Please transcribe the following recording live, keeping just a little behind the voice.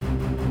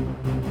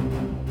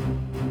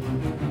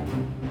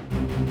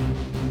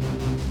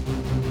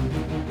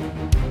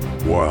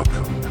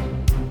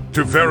Welcome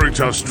to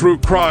Veritas True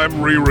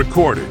Crime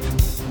Re-Recorded,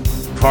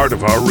 part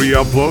of our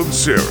re-upload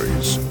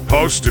series,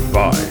 hosted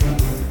by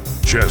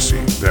Jesse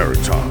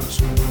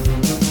Veritas.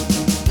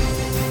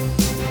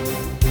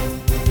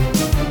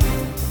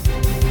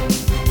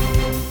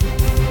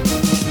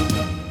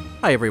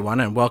 Hi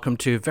everyone, and welcome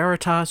to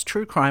Veritas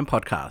True Crime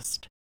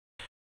Podcast.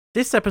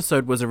 This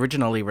episode was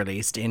originally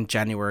released in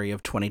January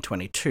of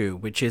 2022,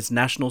 which is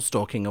National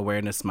Stalking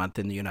Awareness Month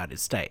in the United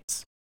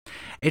States.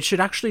 It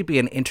should actually be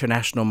an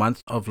international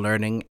month of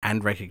learning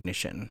and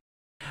recognition.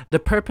 The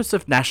purpose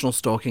of National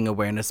Stalking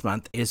Awareness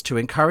Month is to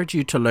encourage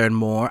you to learn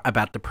more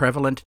about the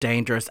prevalent,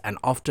 dangerous, and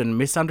often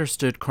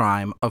misunderstood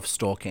crime of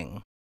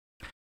stalking.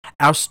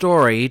 Our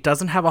story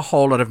doesn't have a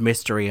whole lot of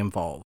mystery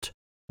involved.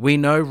 We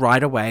know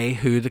right away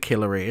who the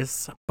killer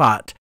is,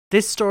 but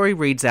this story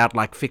reads out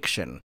like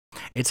fiction.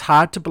 It's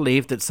hard to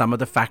believe that some of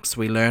the facts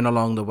we learn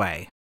along the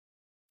way.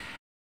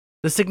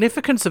 The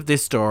significance of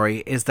this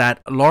story is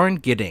that Lauren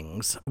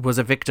Giddings was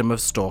a victim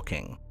of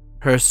stalking.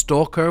 Her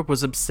stalker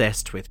was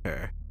obsessed with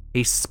her.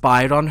 He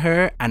spied on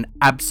her and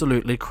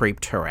absolutely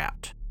creeped her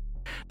out.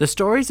 The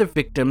stories of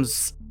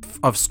victims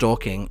of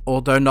stalking,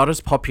 although not as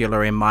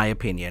popular in my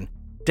opinion,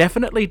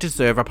 definitely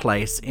deserve a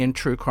place in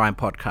true crime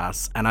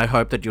podcasts, and I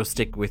hope that you'll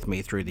stick with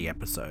me through the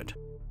episode.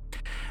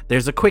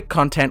 There's a quick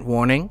content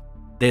warning.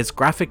 There's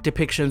graphic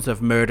depictions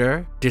of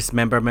murder,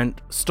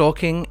 dismemberment,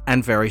 stalking,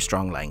 and very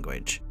strong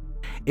language.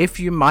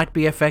 If you might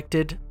be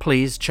affected,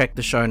 please check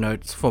the show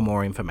notes for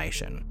more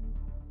information.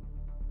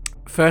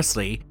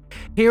 Firstly,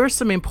 here are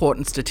some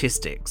important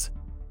statistics.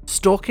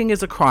 Stalking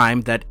is a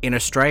crime that in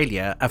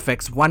Australia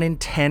affects 1 in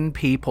 10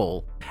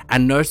 people,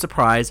 and no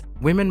surprise,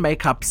 women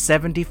make up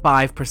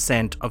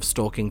 75% of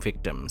stalking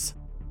victims.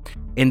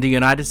 In the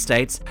United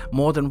States,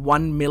 more than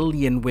 1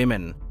 million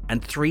women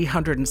and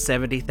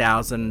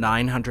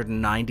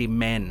 370,990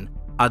 men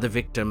are the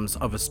victims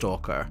of a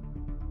stalker.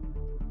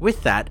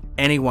 With that,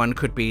 anyone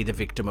could be the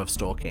victim of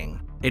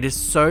stalking. It is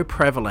so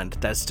prevalent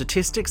that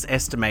statistics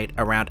estimate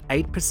around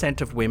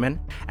 8% of women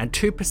and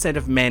 2%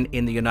 of men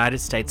in the United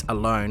States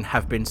alone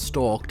have been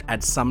stalked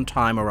at some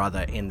time or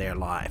other in their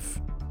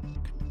life.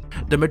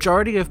 The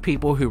majority of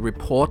people who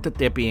report that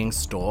they're being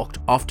stalked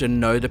often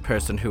know the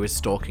person who is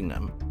stalking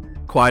them.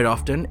 Quite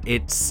often,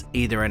 it's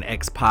either an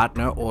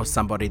ex-partner or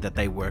somebody that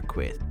they work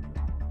with.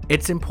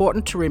 It's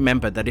important to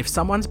remember that if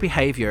someone's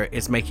behavior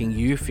is making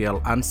you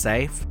feel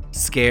unsafe,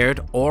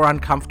 scared, or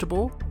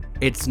uncomfortable,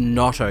 it's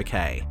not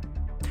okay.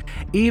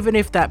 Even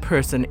if that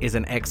person is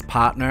an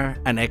ex-partner,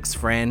 an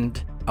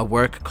ex-friend, a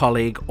work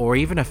colleague, or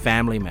even a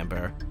family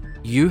member,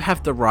 you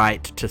have the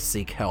right to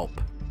seek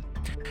help.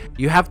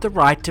 You have the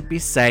right to be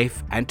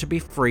safe and to be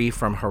free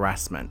from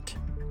harassment.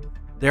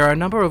 There are a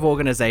number of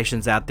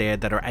organizations out there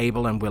that are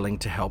able and willing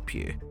to help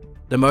you.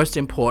 The most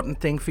important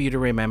thing for you to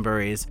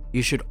remember is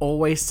you should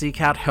always seek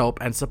out help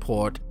and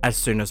support as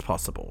soon as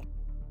possible.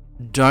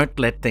 Don't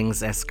let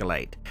things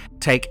escalate.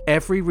 Take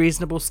every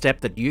reasonable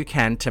step that you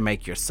can to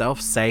make yourself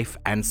safe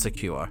and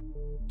secure.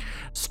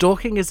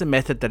 Stalking is a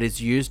method that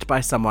is used by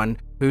someone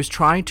who's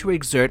trying to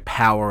exert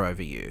power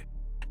over you.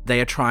 They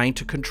are trying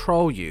to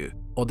control you,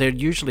 or they're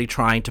usually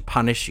trying to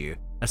punish you,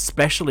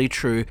 especially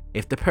true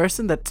if the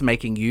person that's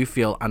making you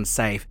feel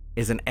unsafe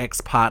is an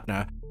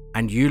ex-partner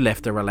and you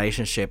left the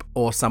relationship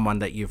or someone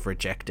that you've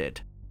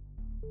rejected.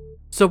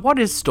 So what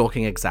is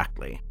stalking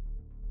exactly?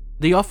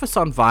 The Office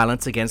on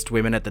Violence Against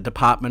Women at the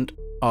Department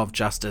of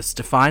Justice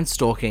defines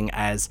stalking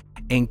as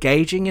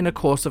engaging in a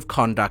course of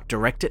conduct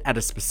directed at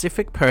a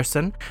specific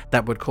person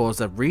that would cause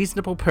a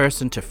reasonable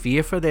person to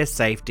fear for their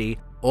safety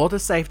or the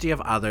safety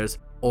of others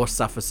or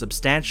suffer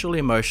substantial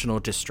emotional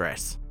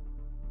distress.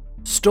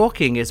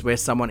 Stalking is where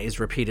someone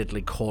is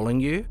repeatedly calling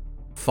you,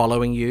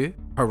 following you,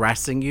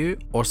 harassing you,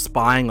 or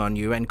spying on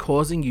you and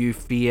causing you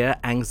fear,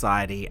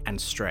 anxiety, and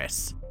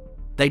stress.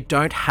 They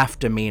don't have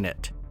to mean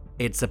it.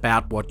 It's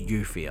about what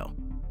you feel.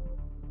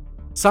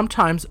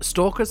 Sometimes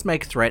stalkers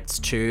make threats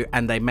to,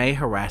 and they may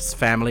harass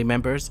family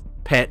members,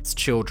 pets,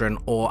 children,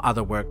 or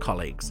other work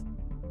colleagues.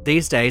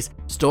 These days,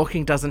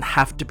 stalking doesn't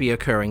have to be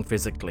occurring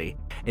physically.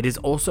 It is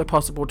also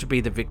possible to be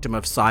the victim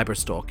of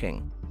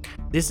cyberstalking.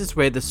 This is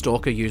where the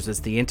stalker uses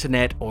the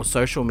internet or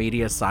social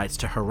media sites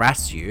to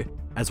harass you,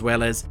 as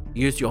well as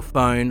use your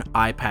phone,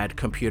 iPad,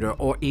 computer,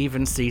 or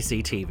even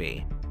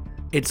CCTV.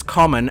 It's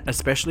common,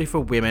 especially for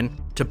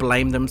women, to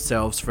blame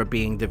themselves for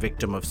being the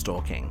victim of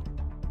stalking.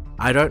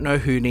 I don't know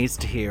who needs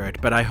to hear it,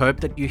 but I hope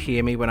that you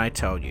hear me when I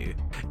tell you,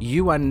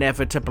 you are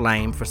never to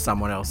blame for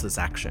someone else's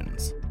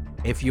actions.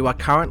 If you are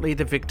currently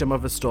the victim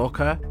of a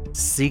stalker,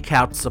 seek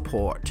out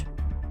support.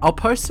 I'll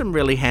post some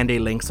really handy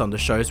links on the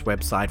show's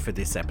website for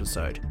this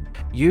episode.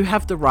 You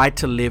have the right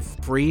to live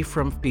free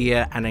from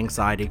fear and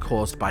anxiety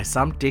caused by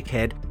some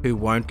dickhead who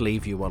won't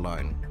leave you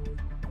alone.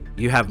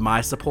 You have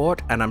my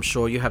support, and I'm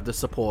sure you have the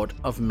support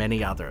of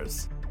many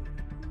others.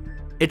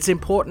 It's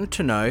important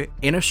to know,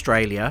 in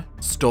Australia,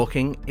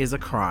 stalking is a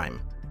crime.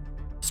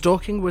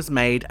 Stalking was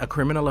made a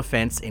criminal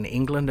offence in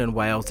England and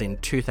Wales in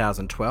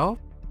 2012,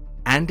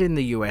 and in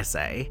the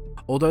USA,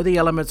 although the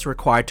elements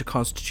required to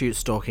constitute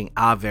stalking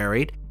are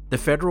varied, The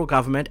federal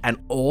government and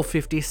all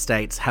 50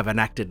 states have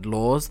enacted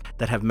laws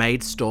that have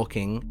made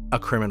stalking a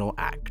criminal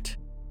act.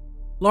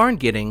 Lauren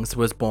Giddings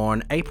was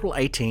born April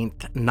 18,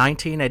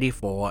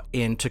 1984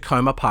 in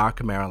Tacoma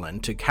Park,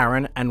 Maryland, to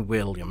Karen and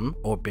William,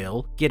 or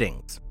Bill,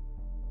 Giddings.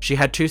 She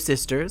had two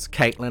sisters,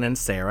 Caitlin and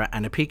Sarah,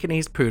 and a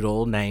Pekingese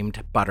poodle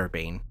named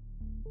Butterbean.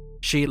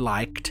 She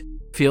liked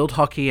field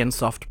hockey and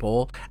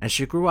softball, and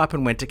she grew up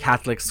and went to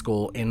Catholic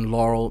school in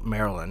Laurel,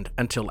 Maryland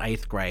until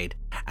 8th grade,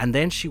 and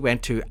then she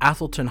went to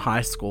Atholton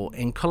High School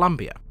in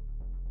Columbia.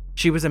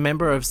 She was a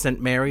member of St.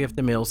 Mary of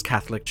the Mills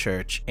Catholic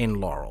Church in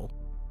Laurel.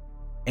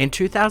 In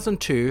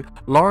 2002,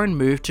 Lauren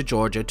moved to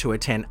Georgia to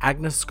attend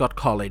Agnes Scott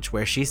College,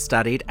 where she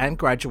studied and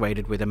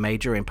graduated with a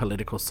major in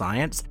political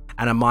science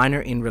and a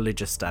minor in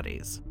religious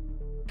studies.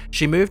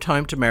 She moved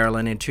home to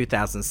Maryland in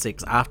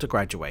 2006 after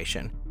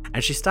graduation,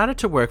 and she started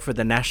to work for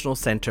the National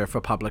Center for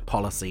Public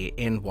Policy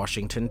in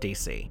Washington,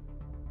 D.C.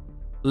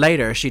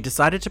 Later, she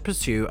decided to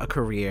pursue a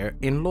career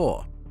in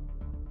law.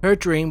 Her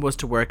dream was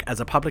to work as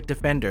a public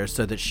defender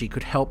so that she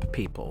could help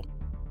people.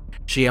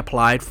 She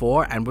applied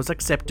for and was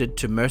accepted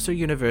to Mercer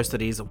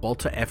University's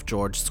Walter F.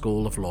 George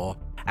School of Law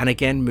and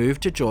again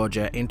moved to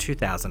Georgia in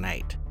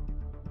 2008.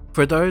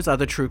 For those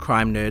other true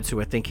crime nerds who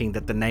are thinking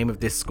that the name of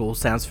this school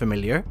sounds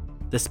familiar,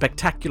 the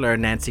spectacular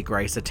Nancy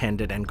Grace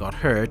attended and got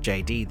her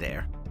JD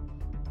there.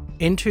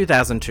 In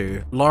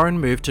 2002, Lauren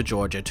moved to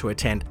Georgia to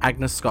attend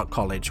Agnes Scott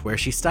College, where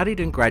she studied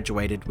and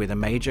graduated with a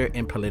major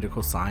in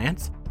political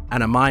science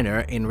and a minor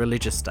in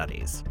religious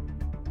studies.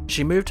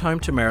 She moved home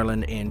to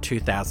Maryland in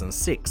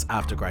 2006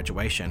 after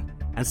graduation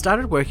and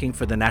started working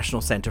for the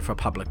National Center for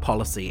Public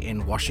Policy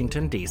in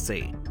Washington,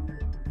 D.C.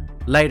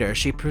 Later,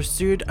 she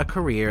pursued a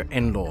career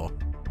in law.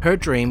 Her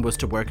dream was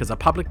to work as a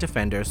public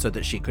defender so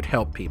that she could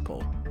help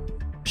people.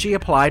 She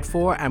applied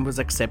for and was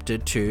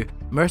accepted to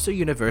Mercer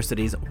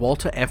University's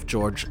Walter F.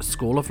 George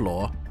School of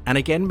Law and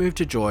again moved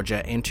to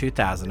Georgia in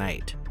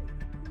 2008.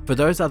 For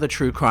those other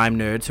true crime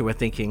nerds who are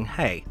thinking,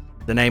 hey,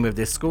 the name of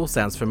this school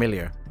sounds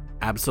familiar,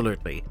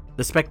 absolutely.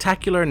 The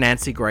spectacular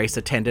Nancy Grace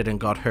attended and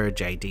got her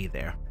JD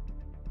there.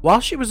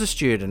 While she was a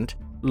student,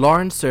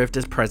 Lauren served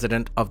as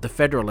president of the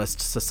Federalist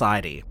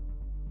Society.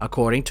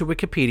 According to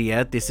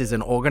Wikipedia, this is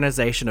an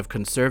organization of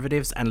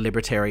conservatives and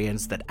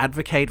libertarians that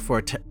advocate for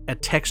a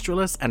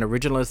textualist and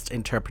originalist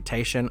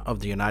interpretation of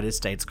the United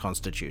States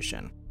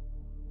Constitution.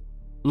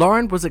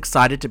 Lauren was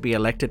excited to be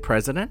elected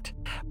president,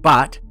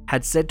 but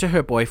had said to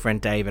her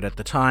boyfriend David at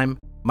the time,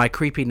 "My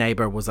creepy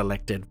neighbor was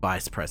elected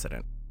vice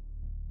president."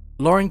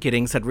 Lauren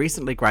Giddings had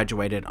recently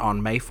graduated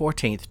on May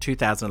 14,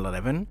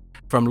 2011,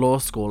 from law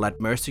school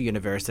at Mercer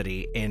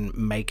University in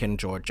Macon,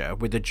 Georgia,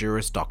 with a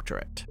Juris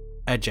Doctorate,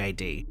 a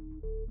JD.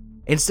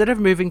 Instead of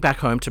moving back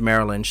home to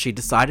Maryland, she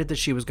decided that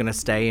she was going to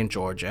stay in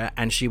Georgia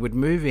and she would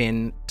move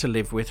in to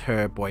live with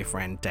her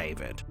boyfriend,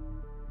 David.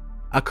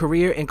 A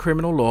career in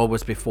criminal law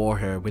was before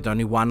her with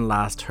only one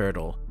last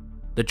hurdle,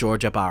 the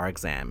Georgia bar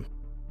exam.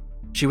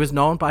 She was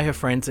known by her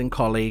friends and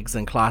colleagues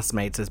and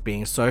classmates as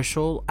being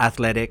social,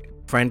 athletic,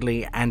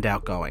 friendly, and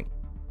outgoing.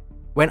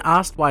 When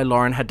asked why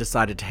Lauren had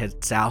decided to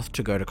head south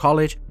to go to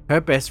college,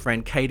 her best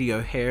friend Katie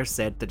O'Hare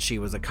said that she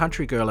was a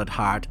country girl at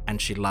heart and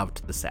she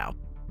loved the South.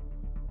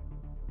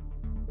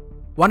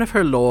 One of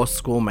her law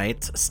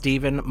schoolmates,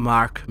 Stephen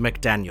Mark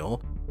McDaniel,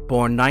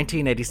 born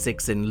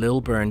 1986 in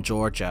Lilburn,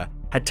 Georgia,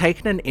 had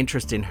taken an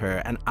interest in her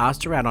and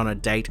asked her out on a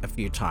date a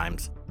few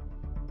times.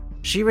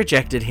 She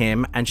rejected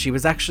him, and she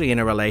was actually in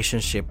a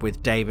relationship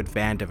with David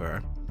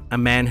Vandiver, a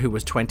man who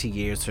was 20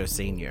 years her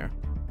senior.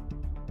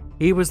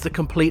 He was the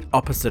complete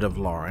opposite of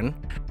Lauren,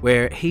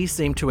 where he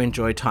seemed to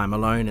enjoy time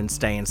alone and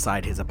stay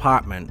inside his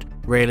apartment,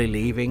 rarely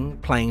leaving,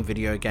 playing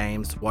video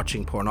games,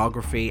 watching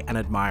pornography, and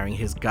admiring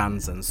his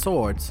guns and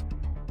swords.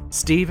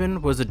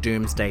 Stephen was a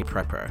doomsday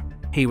prepper.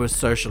 He was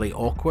socially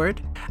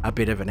awkward, a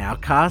bit of an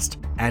outcast,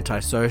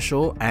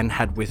 antisocial, and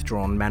had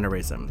withdrawn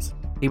mannerisms.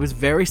 He was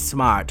very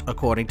smart,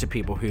 according to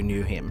people who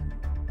knew him.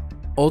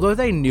 Although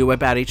they knew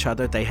about each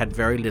other, they had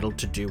very little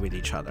to do with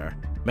each other.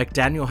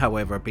 McDaniel,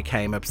 however,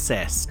 became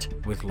obsessed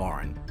with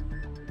Lauren.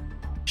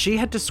 She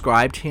had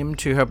described him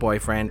to her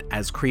boyfriend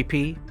as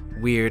creepy,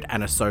 weird,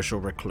 and a social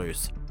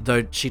recluse,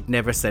 though she'd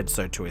never said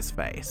so to his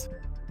face.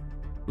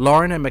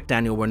 Lauren and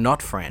McDaniel were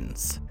not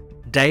friends.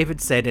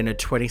 David said in a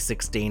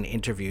 2016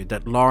 interview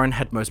that Lauren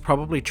had most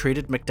probably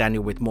treated McDaniel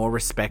with more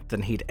respect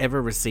than he'd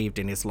ever received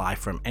in his life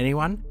from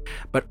anyone,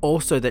 but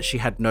also that she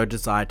had no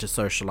desire to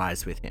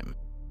socialize with him.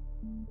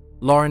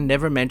 Lauren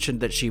never mentioned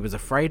that she was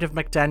afraid of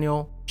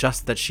McDaniel,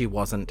 just that she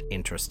wasn't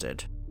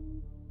interested.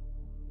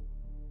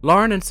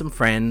 Lauren and some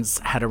friends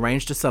had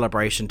arranged a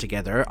celebration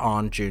together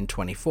on June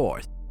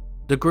 24th.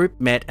 The group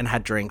met and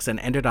had drinks and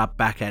ended up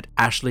back at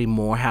Ashley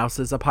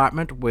Morehouse's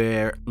apartment,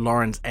 where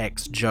Lauren's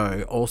ex,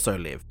 Joe, also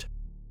lived.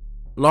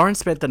 Lauren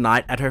spent the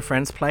night at her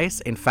friend's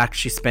place. In fact,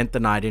 she spent the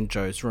night in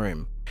Joe's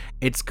room.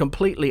 It's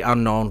completely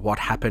unknown what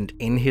happened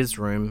in his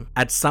room.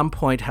 At some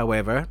point,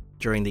 however,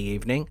 during the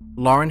evening,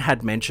 Lauren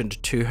had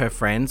mentioned to her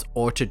friends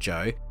or to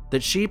Joe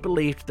that she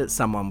believed that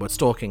someone was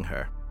stalking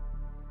her.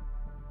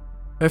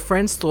 Her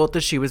friends thought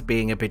that she was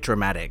being a bit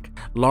dramatic.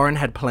 Lauren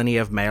had plenty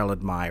of male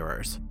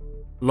admirers.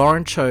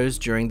 Lauren chose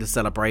during the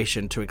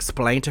celebration to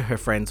explain to her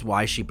friends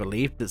why she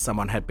believed that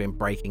someone had been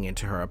breaking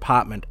into her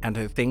apartment and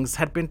her things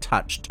had been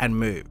touched and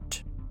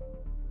moved.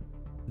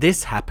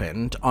 This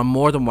happened on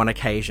more than one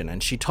occasion,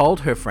 and she told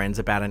her friends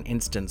about an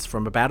instance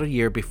from about a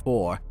year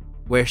before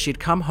where she'd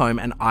come home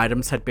and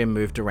items had been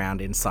moved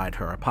around inside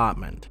her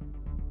apartment.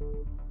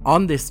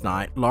 On this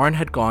night, Lauren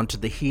had gone to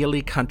the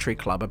Healy Country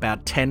Club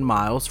about 10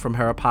 miles from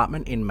her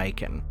apartment in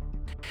Macon.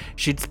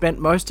 She'd spent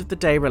most of the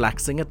day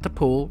relaxing at the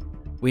pool.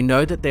 We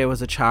know that there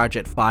was a charge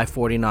at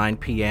 5:49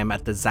 p.m.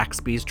 at the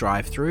Zaxby's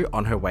drive-thru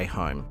on her way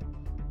home.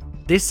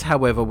 This,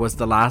 however, was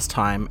the last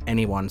time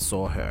anyone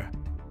saw her.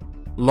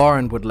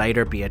 Lauren would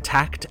later be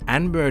attacked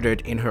and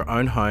murdered in her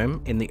own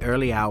home in the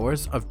early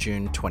hours of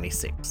June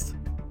 26.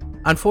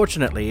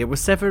 Unfortunately, it was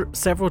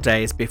several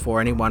days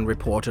before anyone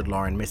reported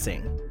Lauren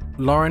missing.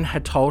 Lauren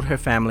had told her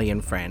family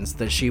and friends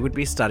that she would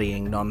be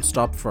studying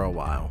non-stop for a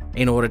while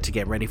in order to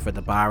get ready for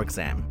the bar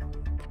exam.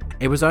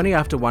 It was only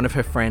after one of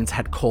her friends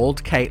had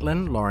called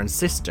Caitlin, Lauren's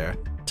sister,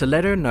 to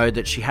let her know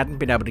that she hadn't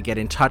been able to get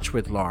in touch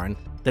with Lauren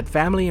that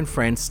family and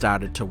friends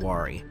started to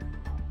worry.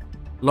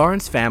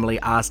 Lauren's family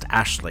asked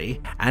Ashley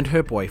and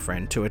her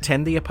boyfriend to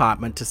attend the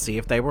apartment to see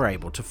if they were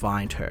able to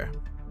find her.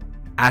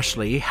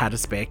 Ashley had a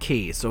spare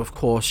key, so of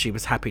course she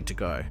was happy to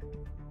go.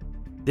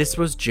 This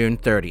was June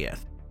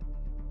 30th.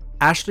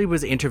 Ashley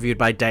was interviewed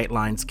by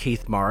Dateline's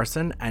Keith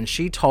Morrison, and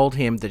she told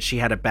him that she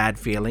had a bad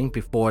feeling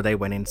before they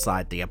went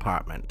inside the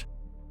apartment.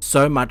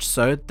 So much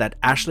so that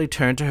Ashley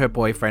turned to her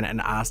boyfriend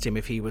and asked him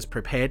if he was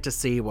prepared to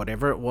see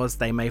whatever it was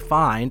they may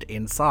find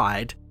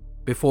inside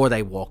before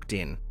they walked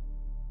in.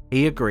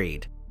 He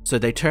agreed, so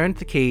they turned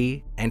the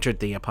key, entered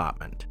the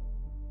apartment.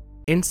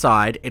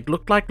 Inside, it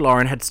looked like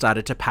Lauren had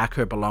started to pack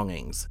her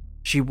belongings.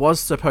 She was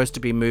supposed to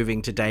be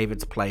moving to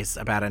David's place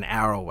about an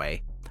hour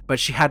away, but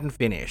she hadn't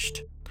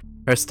finished.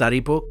 Her study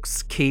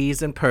books,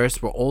 keys, and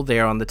purse were all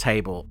there on the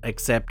table,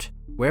 except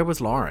where was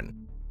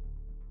Lauren?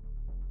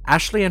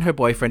 Ashley and her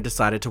boyfriend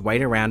decided to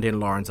wait around in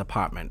Lauren's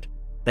apartment.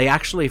 They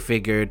actually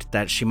figured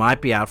that she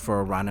might be out for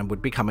a run and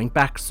would be coming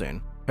back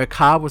soon. Her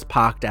car was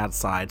parked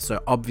outside,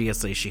 so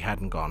obviously she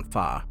hadn't gone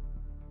far.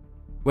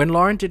 When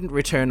Lauren didn't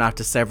return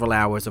after several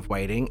hours of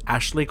waiting,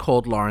 Ashley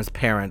called Lauren's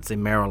parents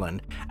in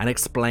Maryland and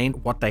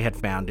explained what they had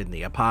found in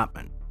the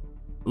apartment.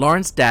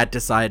 Lauren's dad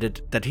decided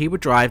that he would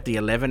drive the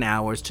 11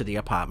 hours to the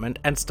apartment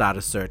and start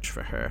a search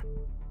for her.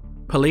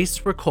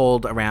 Police were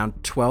called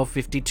around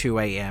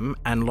 12:52 a.m.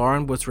 and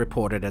Lauren was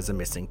reported as a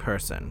missing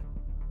person.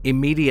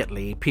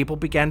 Immediately, people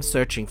began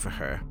searching for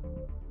her.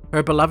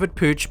 Her beloved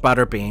pooch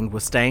Butterbean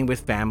was staying with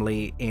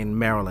family in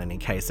Maryland, in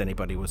case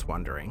anybody was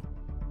wondering.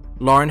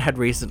 Lauren had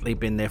recently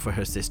been there for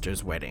her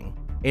sister's wedding.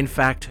 In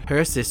fact,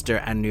 her sister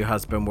and new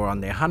husband were on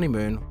their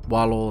honeymoon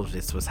while all of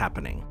this was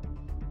happening.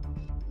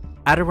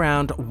 At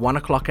around 1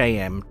 o'clock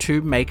a.m.,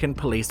 two Macon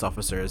police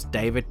officers,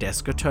 David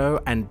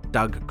Descoteau and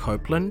Doug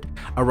Copeland,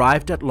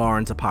 arrived at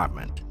Lauren's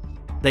apartment.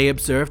 They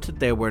observed that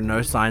there were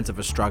no signs of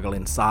a struggle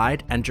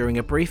inside, and during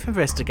a brief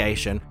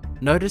investigation,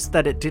 noticed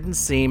that it didn't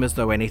seem as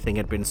though anything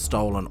had been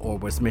stolen or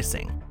was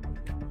missing.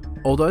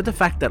 Although the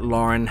fact that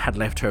Lauren had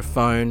left her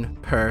phone,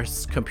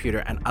 purse,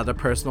 computer, and other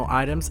personal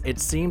items, it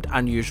seemed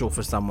unusual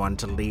for someone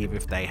to leave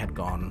if they had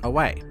gone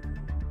away.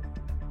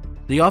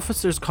 The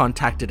officers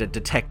contacted a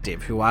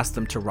detective who asked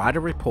them to write a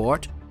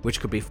report,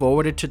 which could be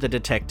forwarded to the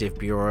Detective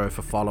Bureau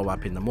for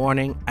follow-up in the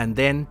morning, and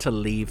then to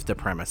leave the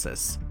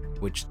premises,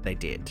 which they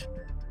did.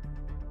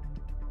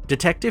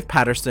 Detective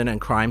Patterson and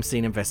crime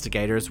scene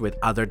investigators with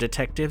other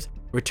detectives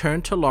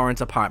returned to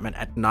Lauren's apartment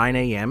at 9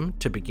 a.m.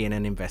 to begin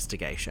an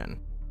investigation.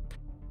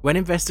 When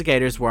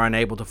investigators were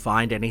unable to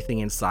find anything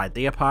inside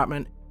the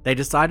apartment, they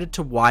decided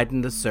to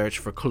widen the search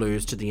for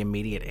clues to the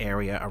immediate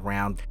area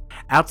around.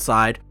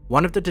 Outside,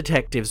 one of the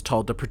detectives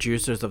told the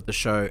producers of the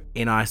show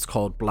In Ice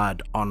Cold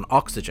Blood on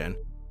Oxygen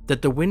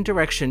that the wind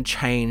direction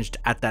changed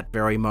at that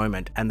very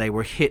moment and they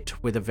were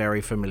hit with a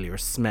very familiar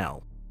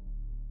smell.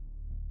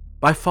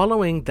 By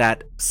following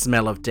that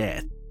smell of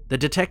death, the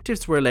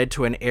detectives were led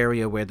to an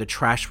area where the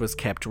trash was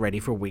kept ready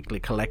for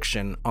weekly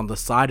collection on the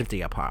side of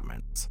the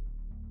apartments.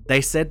 They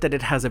said that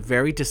it has a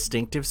very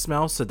distinctive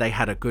smell, so they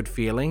had a good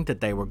feeling that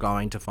they were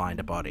going to find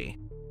a body.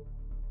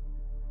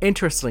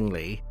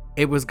 Interestingly,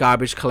 it was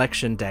garbage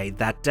collection day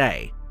that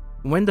day.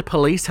 When the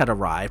police had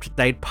arrived,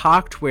 they'd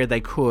parked where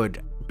they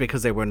could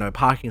because there were no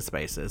parking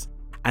spaces,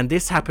 and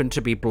this happened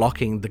to be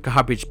blocking the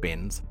garbage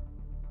bins.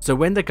 So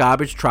when the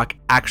garbage truck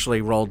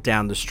actually rolled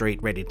down the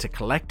street ready to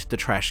collect the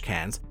trash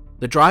cans,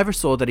 the driver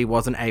saw that he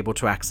wasn't able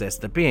to access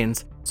the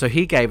bins, so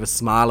he gave a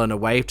smile and a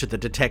wave to the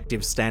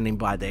detectives standing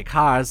by their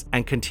cars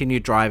and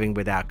continued driving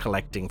without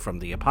collecting from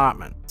the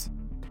apartments.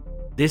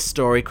 This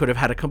story could have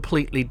had a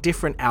completely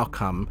different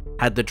outcome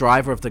had the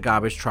driver of the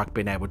garbage truck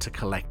been able to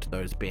collect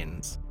those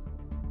bins.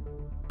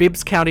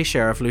 Bibbs County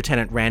Sheriff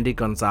Lieutenant Randy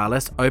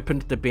Gonzalez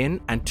opened the bin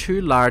and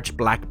two large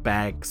black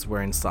bags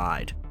were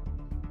inside.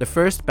 The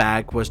first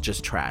bag was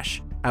just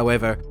trash.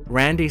 However,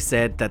 Randy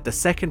said that the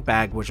second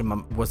bag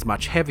was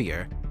much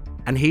heavier,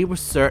 and he was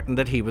certain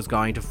that he was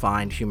going to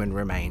find human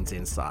remains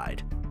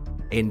inside.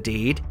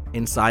 Indeed,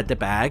 inside the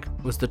bag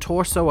was the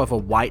torso of a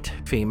white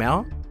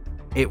female.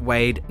 It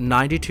weighed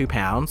 92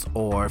 pounds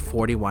or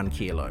 41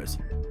 kilos.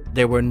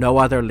 There were no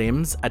other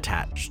limbs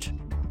attached.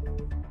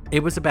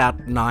 It was about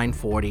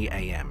 9:40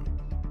 a.m.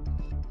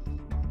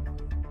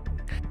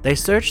 They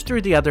searched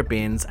through the other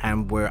bins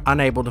and were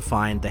unable to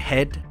find the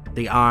head,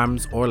 the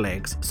arms, or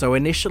legs, so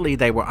initially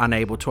they were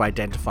unable to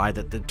identify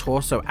that the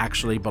torso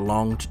actually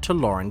belonged to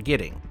Lauren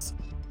Giddings.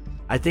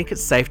 I think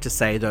it's safe to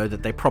say, though,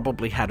 that they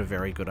probably had a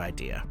very good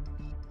idea.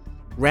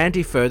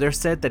 Randy further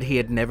said that he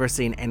had never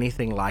seen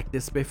anything like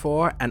this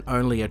before, and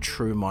only a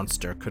true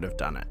monster could have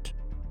done it.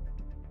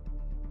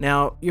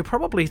 Now, you're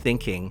probably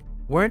thinking,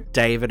 weren't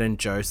David and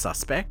Joe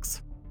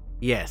suspects?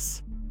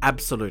 Yes,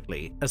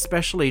 absolutely,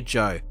 especially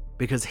Joe,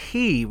 because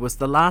he was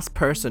the last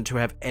person to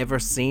have ever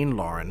seen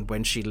Lauren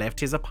when she left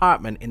his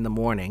apartment in the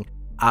morning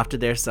after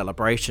their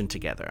celebration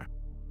together.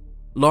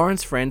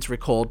 Lauren's friends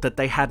recalled that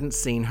they hadn't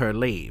seen her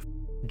leave.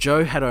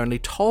 Joe had only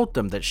told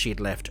them that she'd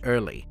left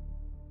early.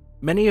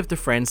 Many of the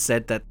friends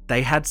said that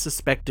they had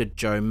suspected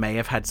Joe may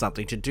have had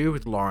something to do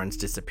with Lauren's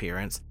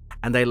disappearance,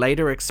 and they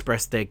later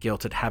expressed their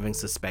guilt at having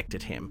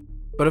suspected him.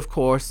 But of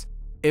course,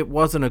 it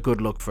wasn't a good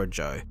look for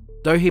Joe,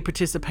 though he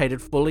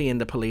participated fully in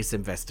the police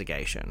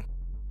investigation.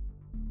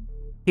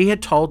 He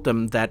had told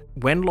them that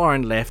when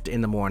Lauren left in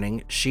the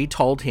morning, she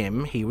told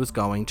him he was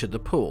going to the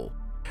pool.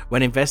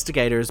 When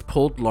investigators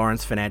pulled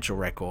Lauren's financial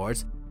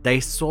records, they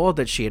saw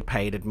that she had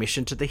paid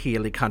admission to the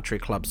Healy Country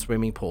Club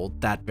swimming pool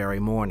that very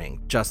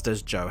morning, just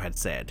as Joe had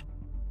said.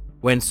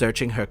 When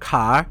searching her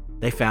car,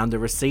 they found the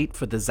receipt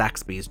for the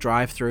Zaxby's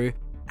drive-thru,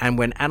 and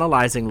when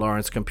analysing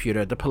Lauren's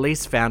computer, the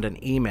police found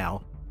an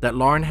email that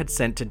Lauren had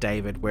sent to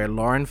David where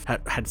Lauren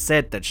had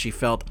said that she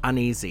felt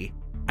uneasy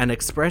and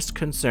expressed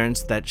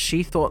concerns that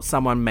she thought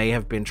someone may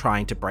have been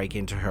trying to break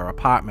into her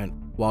apartment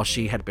while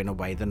she had been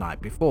away the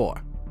night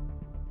before.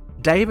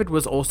 David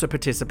was also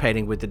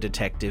participating with the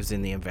detectives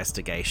in the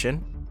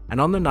investigation,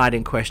 and on the night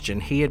in question,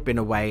 he had been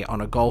away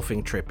on a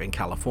golfing trip in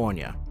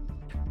California.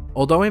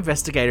 Although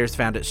investigators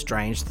found it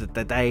strange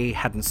that they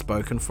hadn't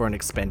spoken for an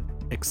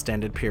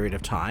extended period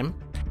of time,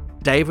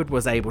 David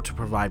was able to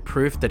provide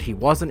proof that he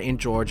wasn't in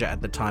Georgia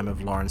at the time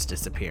of Lauren's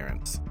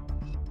disappearance.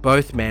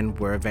 Both men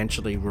were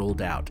eventually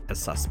ruled out as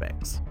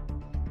suspects.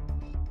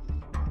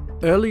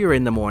 Earlier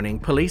in the morning,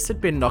 police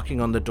had been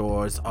knocking on the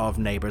doors of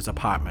neighbors'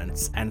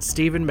 apartments, and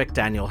Stephen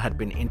McDaniel had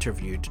been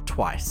interviewed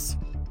twice.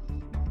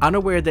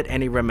 Unaware that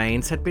any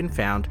remains had been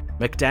found,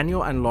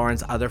 McDaniel and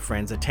Lauren's other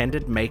friends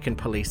attended Macon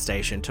Police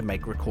Station to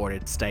make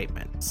recorded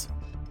statements.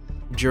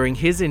 During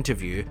his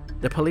interview,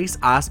 the police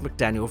asked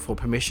McDaniel for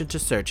permission to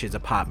search his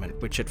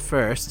apartment, which at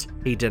first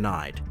he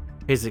denied.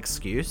 His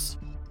excuse?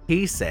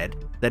 He said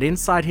that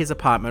inside his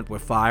apartment were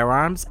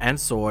firearms and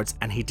swords,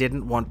 and he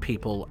didn't want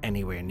people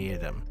anywhere near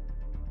them.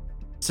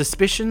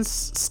 Suspicions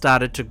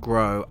started to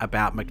grow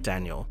about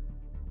McDaniel.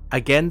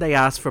 Again, they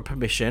asked for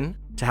permission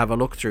to have a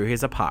look through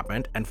his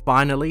apartment, and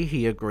finally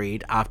he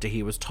agreed after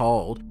he was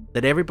told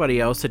that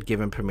everybody else had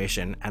given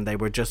permission and they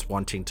were just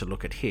wanting to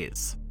look at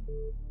his.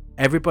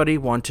 Everybody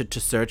wanted to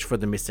search for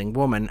the missing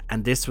woman,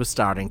 and this was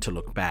starting to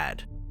look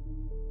bad.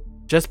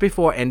 Just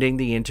before ending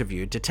the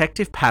interview,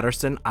 Detective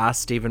Patterson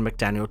asked Stephen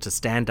McDaniel to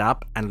stand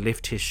up and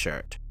lift his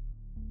shirt.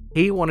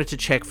 He wanted to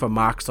check for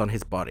marks on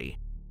his body.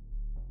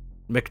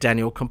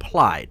 McDaniel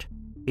complied.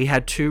 He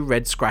had 2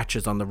 red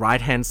scratches on the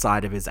right-hand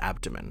side of his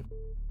abdomen.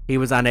 He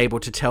was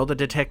unable to tell the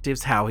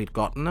detectives how he'd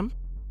gotten them.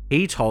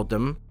 He told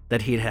them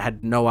that he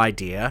had no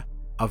idea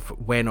of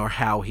when or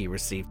how he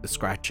received the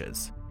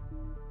scratches.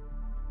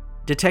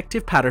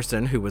 Detective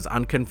Patterson, who was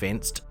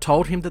unconvinced,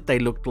 told him that they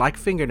looked like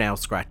fingernail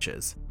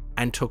scratches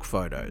and took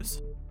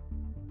photos.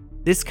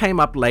 This came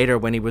up later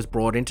when he was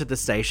brought into the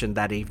station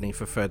that evening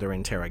for further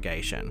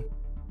interrogation.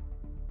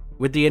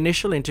 With the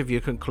initial interview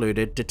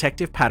concluded,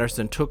 Detective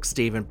Patterson took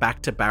Stephen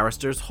back to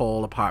Barristers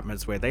Hall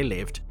apartments where they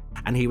lived,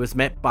 and he was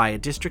met by a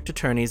district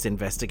attorney's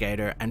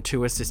investigator and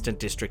 2 assistant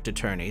district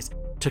attorneys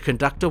to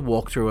conduct a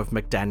walkthrough of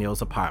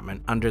McDaniel's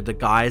apartment under the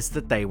guise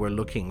that they were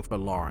looking for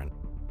Lauren.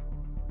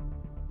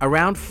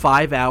 Around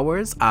 5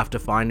 hours after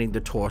finding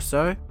the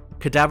torso,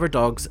 cadaver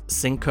dogs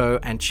Cinco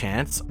and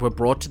Chance were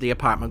brought to the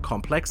apartment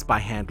complex by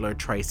handler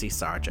Tracy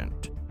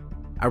Sargent.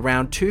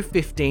 Around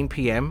 2:15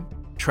 p.m.,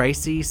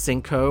 Tracy,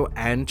 Cinco,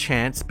 and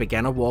Chance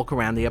began a walk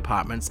around the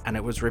apartments, and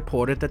it was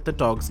reported that the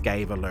dogs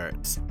gave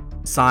alerts,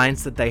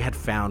 signs that they had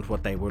found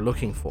what they were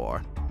looking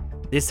for.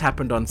 This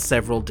happened on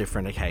several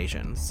different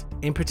occasions.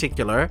 In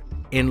particular,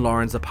 in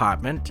Lauren's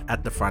apartment,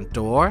 at the front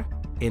door,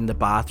 in the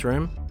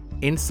bathroom,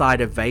 inside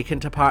a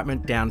vacant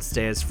apartment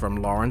downstairs from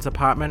Lauren's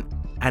apartment,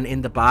 and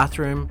in the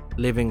bathroom,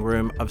 living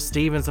room of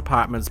Stephen's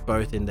apartments,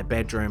 both in the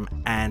bedroom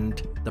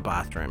and the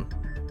bathroom.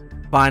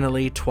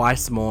 Finally,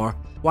 twice more,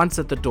 once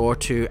at the door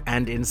to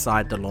and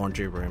inside the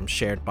laundry room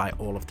shared by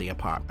all of the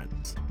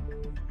apartments.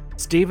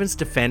 Stephen's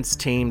defense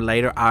team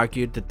later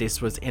argued that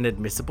this was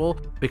inadmissible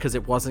because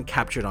it wasn't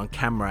captured on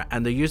camera,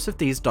 and the use of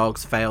these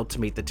dogs failed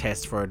to meet the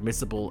test for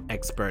admissible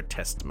expert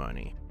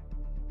testimony.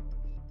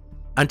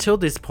 Until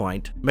this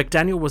point,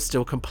 McDaniel was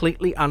still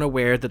completely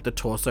unaware that the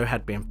torso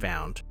had been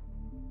found.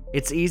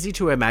 It's easy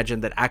to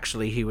imagine that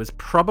actually he was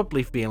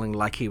probably feeling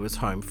like he was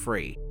home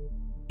free.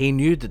 He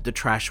knew that the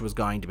trash was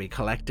going to be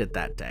collected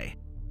that day.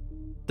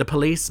 The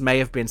police may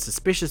have been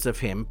suspicious of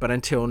him, but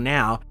until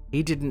now,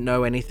 he didn't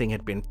know anything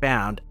had been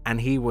found,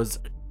 and he was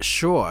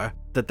sure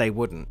that they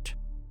wouldn't.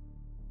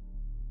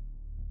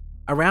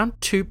 Around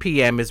 2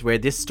 p.m. is where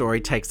this story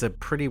takes a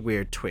pretty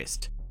weird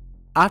twist.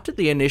 After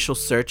the initial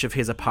search of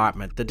his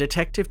apartment, the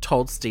detective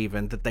told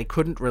Stephen that they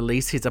couldn't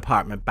release his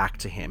apartment back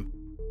to him,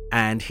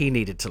 and he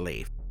needed to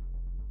leave.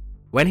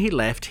 When he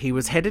left, he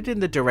was headed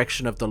in the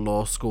direction of the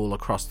law school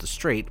across the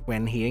street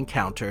when he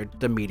encountered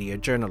the media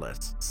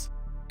journalists.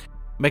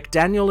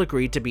 McDaniel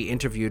agreed to be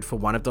interviewed for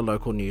one of the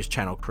local news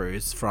channel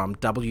crews from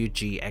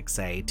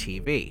WGXA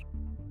TV.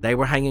 They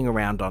were hanging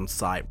around on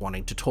site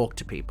wanting to talk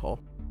to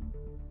people.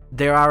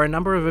 There are a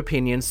number of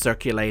opinions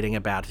circulating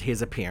about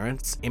his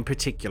appearance. In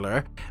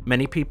particular,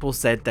 many people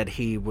said that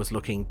he was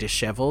looking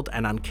disheveled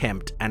and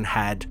unkempt and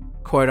had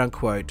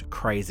quote-unquote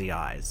crazy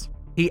eyes.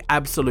 He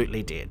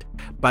absolutely did,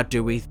 but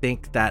do we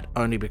think that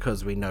only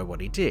because we know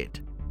what he did?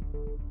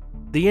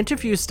 The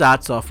interview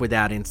starts off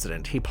without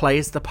incident. He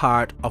plays the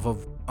part of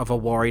a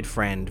worried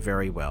friend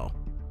very well.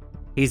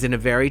 He's in a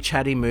very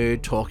chatty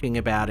mood, talking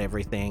about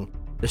everything.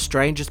 The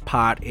strangest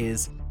part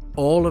is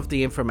all of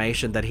the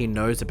information that he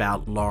knows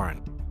about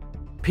Lauren.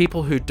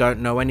 People who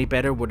don't know any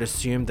better would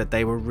assume that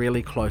they were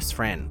really close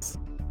friends.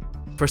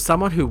 For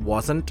someone who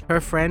wasn't her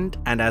friend,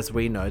 and as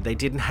we know, they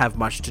didn't have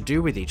much to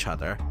do with each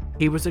other,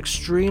 he was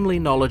extremely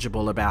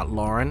knowledgeable about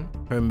Lauren,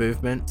 her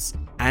movements,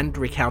 and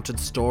recounted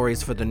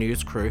stories for the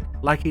news crew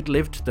like he'd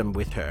lived them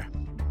with her.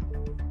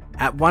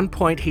 At one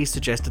point, he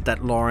suggested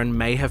that Lauren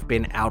may have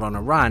been out on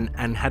a run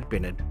and had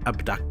been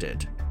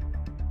abducted.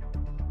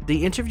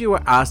 The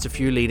interviewer asked a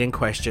few leading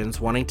questions,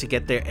 wanting to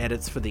get their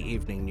edits for the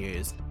evening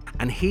news,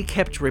 and he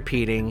kept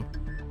repeating,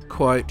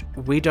 quote,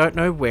 "We don't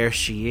know where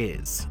she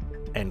is,"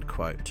 end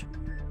quote,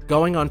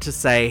 going on to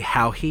say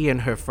how he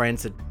and her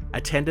friends had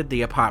attended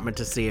the apartment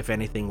to see if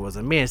anything was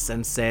amiss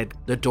and said,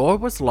 "The door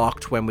was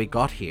locked when we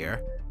got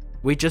here.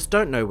 We just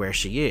don't know where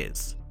she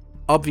is."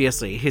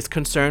 Obviously, his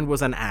concern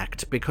was an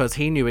act because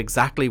he knew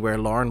exactly where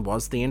Lauren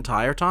was the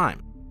entire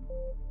time.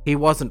 He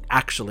wasn't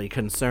actually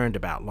concerned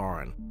about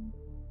Lauren.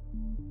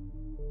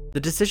 The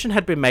decision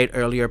had been made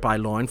earlier by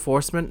law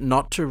enforcement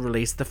not to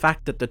release the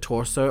fact that the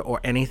torso, or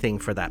anything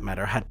for that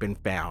matter, had been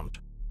found.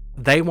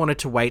 They wanted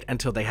to wait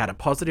until they had a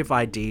positive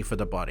ID for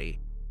the body.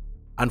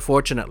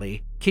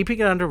 Unfortunately, keeping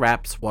it under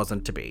wraps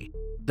wasn't to be.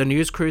 The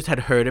news crews had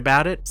heard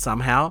about it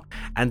somehow,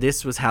 and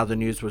this was how the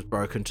news was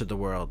broken to the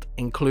world,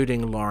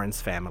 including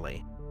Lauren's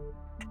family.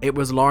 It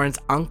was Lauren's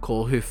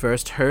uncle who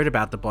first heard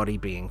about the body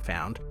being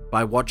found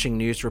by watching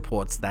news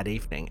reports that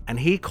evening, and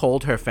he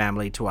called her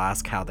family to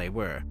ask how they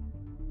were.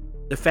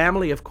 The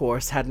family, of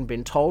course, hadn't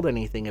been told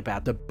anything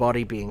about the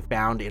body being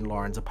found in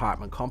Lauren's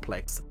apartment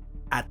complex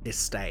at this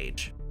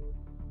stage.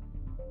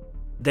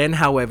 Then,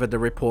 however, the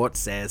report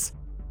says,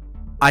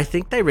 I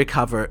think they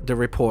recovered the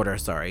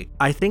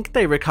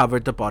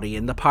body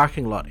in the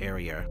parking lot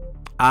area,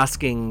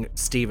 asking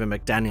Stephen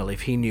McDaniel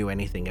if he knew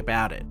anything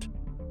about it.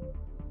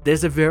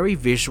 There's a very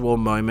visual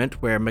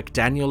moment where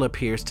McDaniel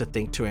appears to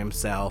think to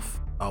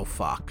himself, oh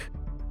fuck.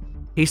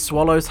 He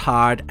swallows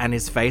hard and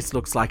his face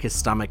looks like his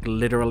stomach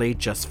literally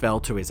just fell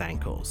to his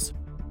ankles.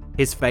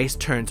 His face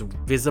turns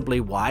visibly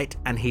white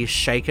and he's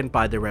shaken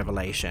by the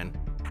revelation.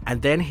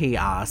 And then he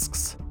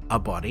asks, a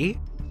body?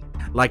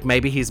 Like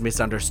maybe he's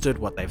misunderstood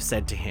what they've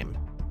said to him.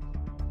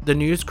 The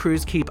news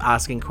crews keep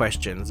asking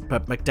questions,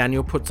 but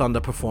McDaniel puts on the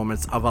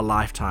performance of a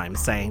lifetime,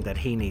 saying that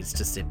he needs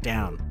to sit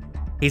down.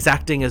 He's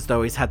acting as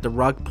though he's had the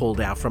rug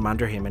pulled out from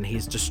under him and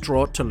he's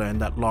distraught to learn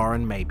that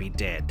Lauren may be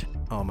dead.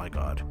 Oh my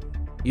god.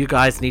 You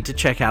guys need to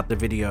check out the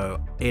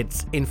video.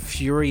 It's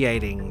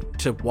infuriating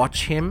to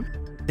watch him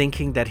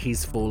thinking that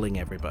he's fooling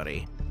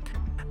everybody.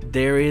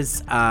 There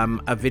is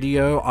a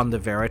video on the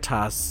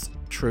Veritas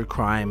True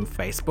Crime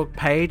Facebook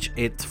page.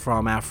 It's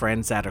from our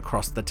friends at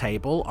Across the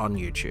Table on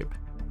YouTube.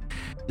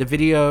 The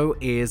video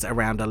is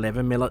around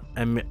 11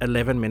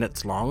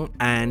 minutes long,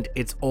 and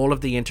it's all of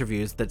the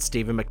interviews that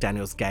Stephen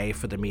McDaniels gave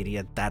for the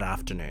media that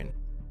afternoon.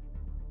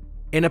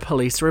 In a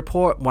police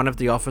report, one of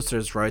the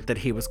officers wrote that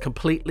he was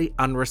completely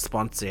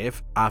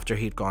unresponsive after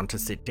he'd gone to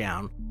sit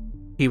down.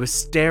 He was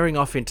staring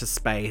off into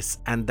space,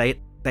 and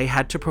they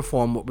had to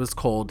perform what was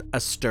called a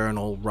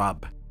sternal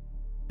rub.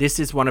 This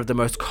is one of the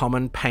most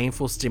common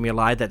painful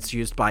stimuli that's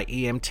used by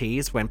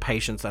EMTs when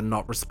patients are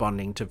not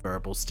responding to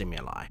verbal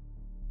stimuli.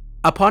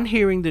 Upon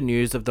hearing the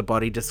news of the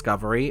body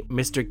discovery,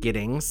 Mr.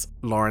 Giddings,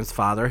 Lauren's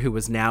father, who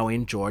was now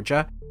in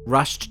Georgia,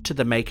 rushed to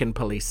the Macon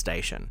police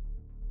station.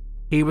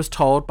 He was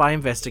told by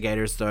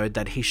investigators, though,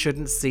 that he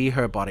shouldn't see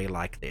her body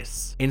like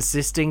this,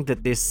 insisting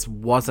that this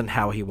wasn't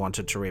how he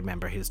wanted to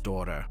remember his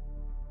daughter.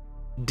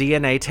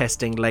 DNA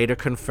testing later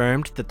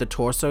confirmed that the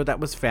torso that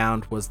was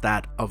found was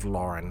that of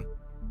Lauren,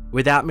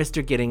 without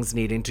Mr. Giddings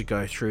needing to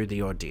go through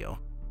the ordeal.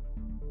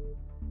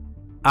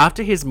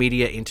 After his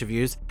media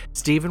interviews,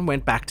 Stephen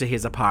went back to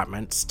his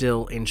apartment,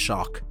 still in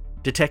shock.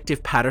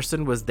 Detective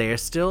Patterson was there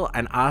still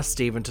and asked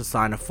Stephen to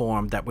sign a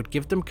form that would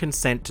give them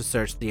consent to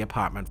search the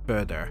apartment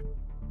further.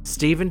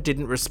 Stephen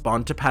didn't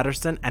respond to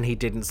Patterson and he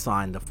didn't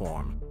sign the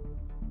form.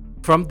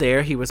 From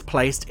there, he was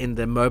placed in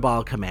the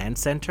Mobile Command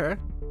Center,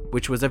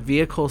 which was a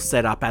vehicle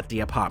set up at the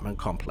apartment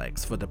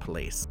complex for the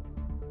police.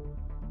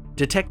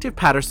 Detective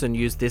Patterson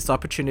used this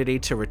opportunity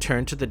to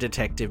return to the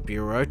Detective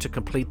Bureau to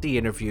complete the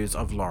interviews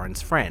of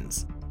Lauren's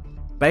friends.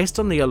 Based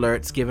on the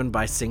alerts given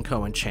by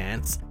Cinco and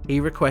Chance, he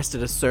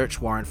requested a search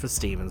warrant for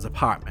Stephen's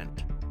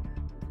apartment.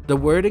 The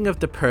wording of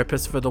the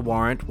purpose for the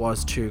warrant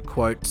was to,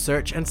 quote,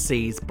 search and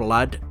seize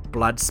blood,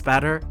 blood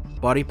spatter,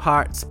 body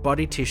parts,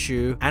 body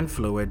tissue and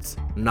fluids,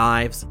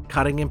 knives,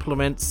 cutting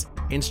implements,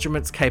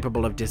 instruments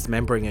capable of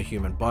dismembering a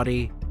human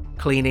body,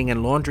 cleaning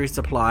and laundry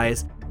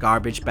supplies,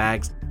 garbage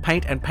bags,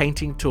 paint and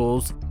painting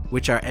tools,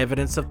 which are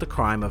evidence of the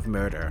crime of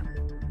murder.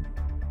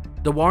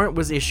 The warrant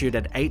was issued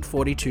at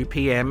 8:42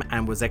 p.m.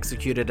 and was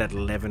executed at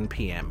 11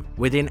 p.m.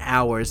 Within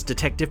hours,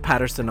 Detective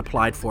Patterson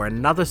applied for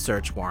another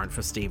search warrant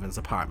for Stephen's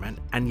apartment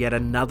and yet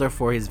another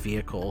for his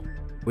vehicle,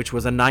 which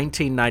was a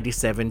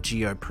 1997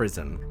 Geo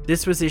Prison.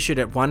 This was issued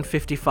at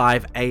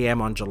 1:55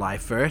 a.m. on July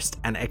 1st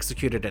and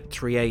executed at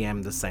 3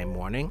 a.m. the same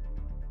morning,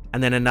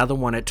 and then another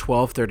one at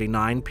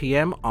 12:39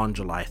 p.m. on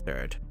July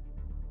 3rd.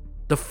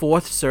 The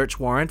fourth search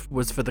warrant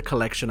was for the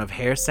collection of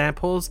hair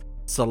samples,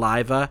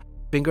 saliva,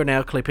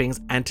 fingernail clippings,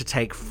 and to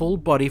take full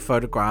body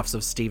photographs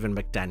of Stephen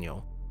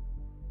McDaniel.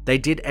 They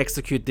did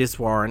execute this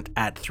warrant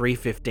at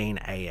 3:15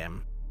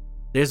 a.m.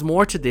 There's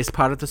more to this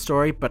part of the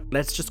story, but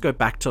let's just go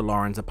back to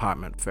Lauren's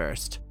apartment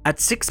first. At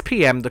 6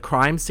 p.m, the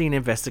crime scene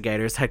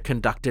investigators had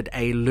conducted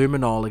a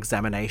luminol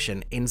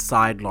examination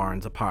inside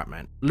Lauren's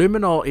apartment.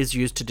 Luminol is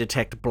used to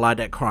detect blood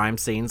at crime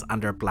scenes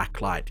under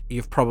black light.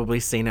 You've probably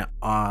seen it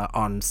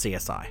on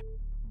CSI.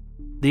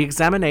 The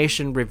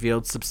examination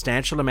revealed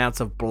substantial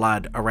amounts of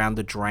blood around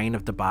the drain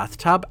of the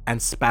bathtub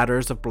and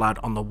spatters of blood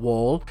on the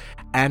wall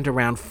and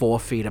around 4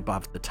 feet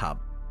above the tub.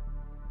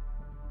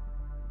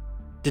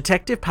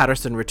 Detective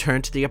Patterson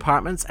returned to the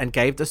apartments and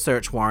gave the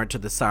search warrant to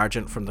the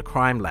sergeant from the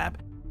crime lab.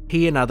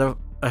 He and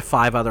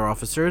 5 other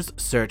officers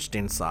searched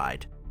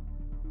inside.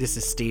 This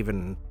is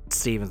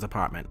Stephen's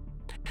apartment.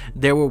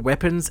 There were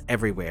weapons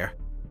everywhere.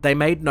 They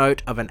made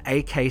note of an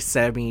AK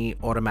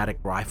semi-automatic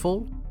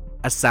rifle,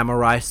 a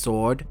samurai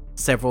sword,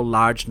 several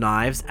large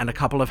knives, and a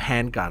couple of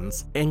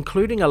handguns,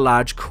 including a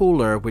large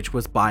cooler which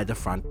was by the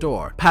front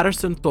door.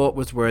 Patterson thought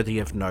was worthy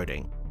of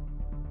noting.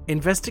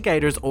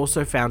 Investigators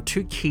also found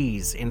 2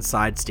 keys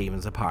inside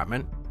Stephen's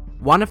apartment.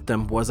 One of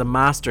them was a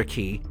master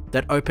key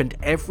that opened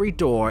every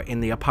door in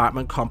the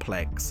apartment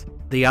complex.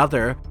 The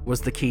other was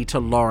the key to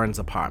Lauren's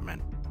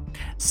apartment.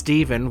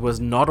 Stephen was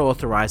not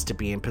authorized to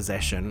be in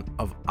possession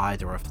of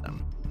either of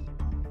them.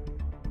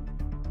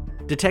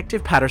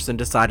 Detective Patterson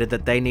decided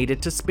that they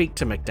needed to speak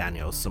to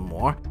McDaniel some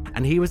more,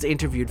 and he was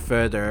interviewed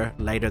further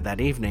later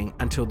that evening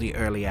until the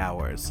early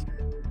hours.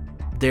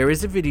 There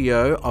is a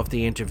video of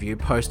the interview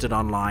posted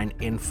online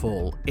in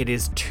full. It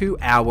is 2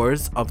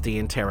 hours of the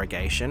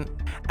interrogation,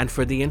 and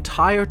for the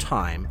entire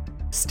time,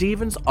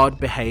 Stephen's odd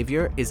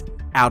behavior is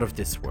out of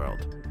this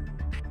world.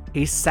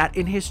 He sat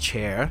in his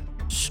chair,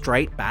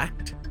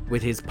 straight-backed,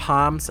 with his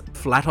palms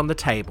flat on the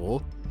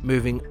table,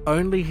 moving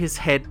only his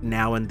head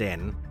now and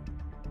then.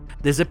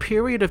 There's a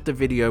period of the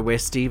video where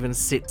Stephen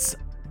sits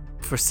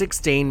for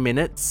 16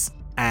 minutes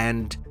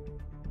and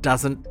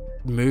doesn't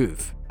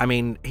move. I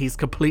mean, he's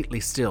completely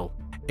still.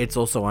 It's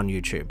also on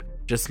YouTube.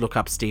 Just look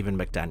up Stephen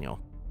McDaniel.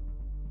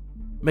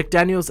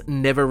 McDaniel's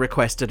never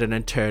requested an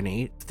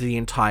attorney the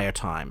entire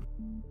time.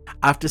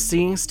 After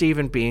seeing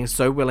Stephen being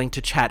so willing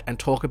to chat and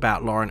talk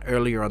about Lauren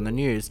earlier on the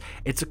news,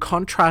 it's a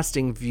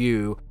contrasting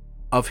view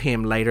of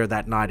him later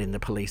that night in the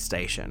police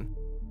station.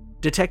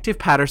 Detective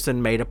Patterson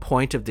made a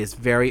point of this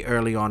very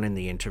early on in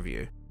the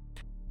interview.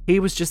 He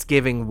was just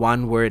giving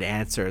one-word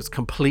answers,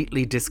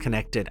 completely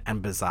disconnected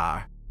and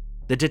bizarre.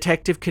 The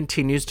detective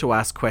continues to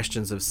ask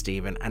questions of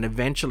Stephen, and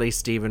eventually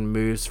Stephen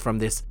moves from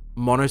this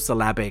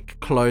monosyllabic,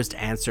 closed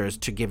answers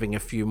to giving a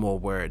few more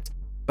words,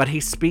 but he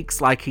speaks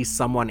like he's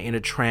someone in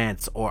a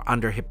trance or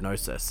under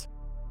hypnosis.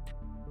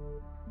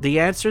 The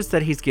answers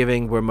that he's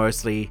giving were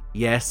mostly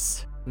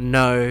yes,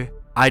 no,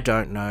 I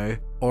don't know,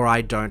 or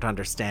I don't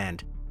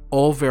understand.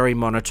 All very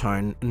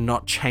monotone,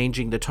 not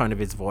changing the tone of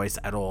his voice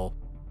at all.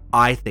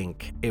 I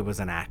think it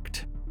was an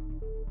act.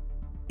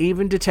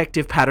 Even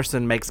Detective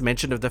Patterson makes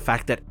mention of the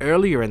fact that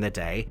earlier in the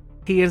day,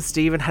 he and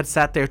Stephen had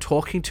sat there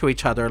talking to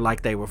each other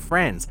like they were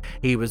friends.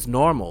 He was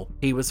normal,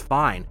 he was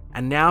fine,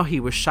 and now he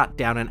was shut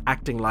down and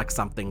acting like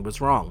something was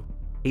wrong.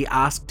 He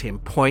asked him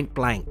point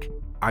blank,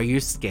 "Are you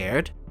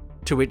scared?"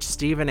 To which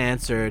Stephen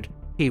answered,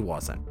 he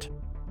wasn't.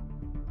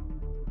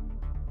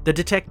 The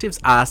detectives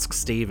asked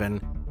Stephen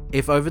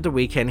if over the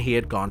weekend he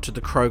had gone to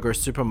the Kroger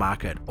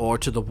supermarket or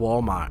to the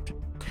Walmart.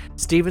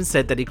 Stephen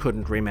said that he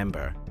couldn't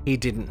remember. He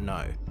didn't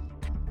know.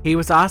 He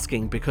was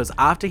asking because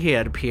after he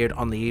had appeared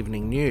on the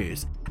evening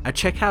news, a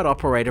checkout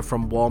operator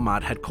from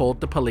Walmart had called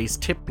the police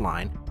tip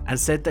line and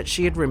said that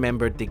she had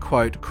remembered the,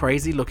 quote,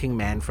 crazy looking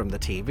man from the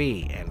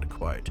TV, end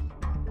quote.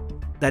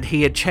 that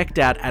he had checked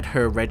out at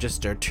her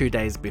register 2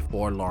 days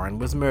before Lauren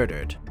was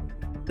murdered.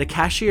 The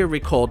cashier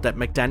recalled that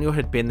McDaniel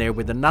had been there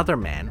with another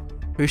man,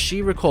 who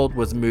she recalled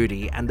was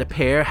Moody, and the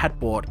pair had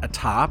bought a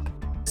tarp,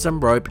 some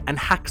rope, and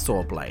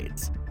hacksaw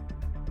blades.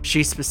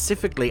 She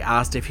specifically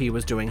asked if he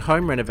was doing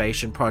home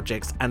renovation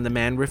projects, and the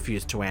man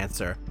refused to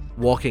answer,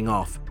 walking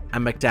off,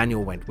 and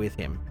McDaniel went with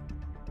him.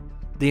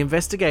 The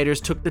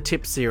investigators took the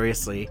tip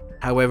seriously,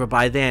 however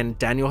by then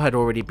Daniel had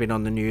already been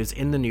on the news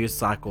in the news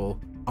cycle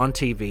on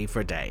TV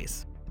for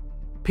days.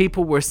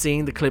 People were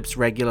seeing the clips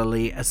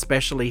regularly,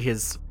 especially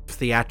his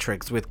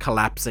theatrics with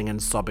collapsing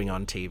and sobbing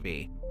on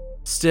TV.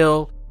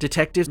 Still,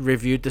 detectives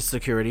reviewed the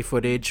security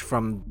footage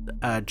from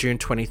June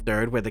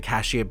 23rd where the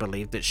cashier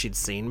believed that she'd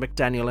seen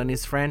McDaniel and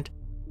his friend.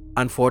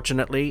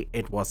 Unfortunately,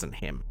 it wasn't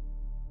him.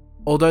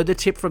 Although the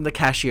tip from the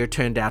cashier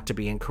turned out to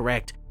be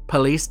incorrect,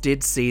 police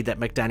did see that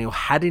McDaniel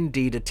had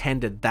indeed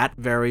attended that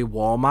very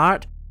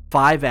Walmart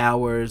 5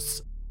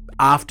 hours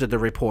after the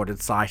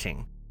reported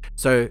sighting.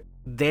 So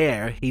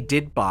there, he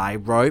did buy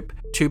rope,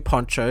 2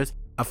 ponchos,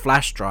 a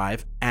flash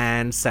drive,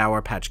 and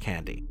Sour Patch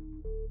candy.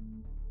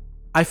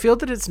 I feel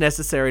that it's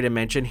necessary to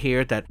mention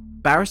here that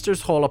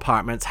Barristers Hall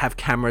apartments have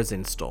cameras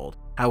installed.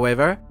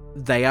 However,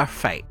 they are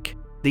fake.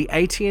 The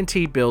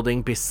AT&T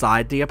building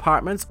beside the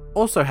apartments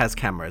also has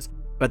cameras,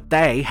 but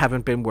they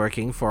haven't been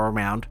working for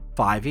around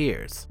 5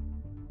 years.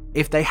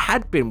 If they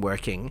had been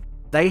working,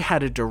 they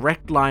had a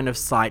direct line of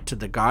sight to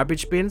the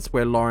garbage bins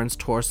where Lauren's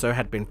torso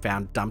had been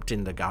found dumped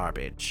in the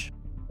garbage.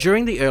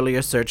 During the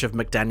earlier search of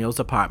McDaniel's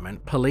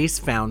apartment, police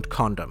found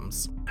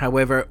condoms.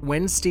 However,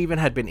 when Stephen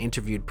had been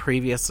interviewed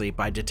previously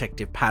by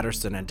Detective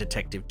Patterson and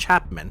Detective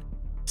Chapman,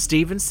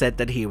 Stephen said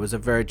that he was a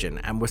virgin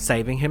and was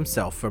saving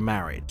himself for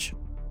marriage.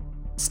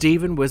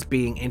 Stephen was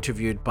being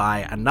interviewed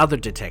by another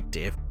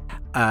detective,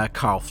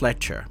 Carl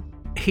Fletcher.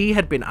 He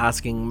had been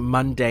asking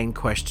mundane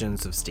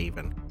questions of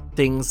Stephen,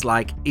 things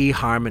like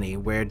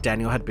eHarmony, where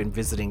Daniel had been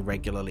visiting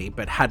regularly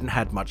but hadn't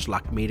had much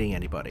luck meeting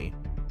anybody.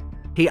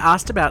 He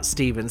asked about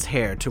Stephen's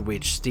hair, to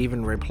which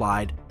Stephen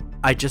replied,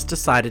 "I just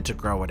decided to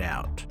grow it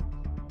out."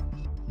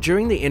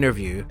 During the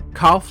interview,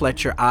 Carl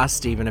Fletcher asked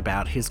Stephen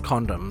about his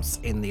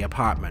condoms in the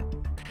apartment.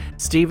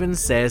 Stephen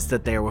says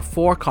that there were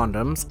 4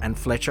 condoms, and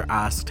Fletcher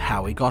asked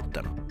how he got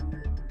them.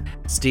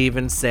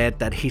 Stephen said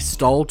that he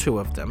stole 2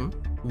 of them,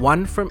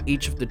 one from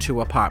each of the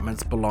 2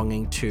 apartments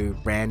belonging to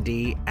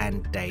Randy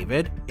and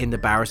David in the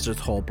Barristers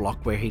Hall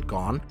block where he'd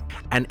gone,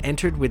 and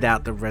entered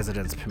without the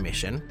residents'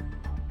 permission,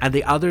 and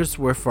the others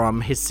were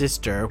from his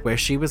sister where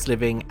she was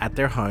living at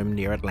their home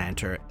near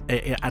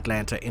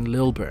Atlanta in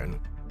Lilburn.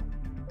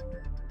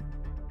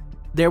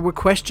 There were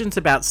questions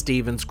about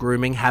Stephen's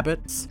grooming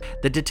habits,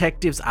 the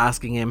detectives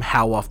asking him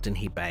how often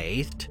he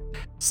bathed.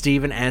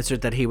 Stephen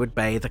answered that he would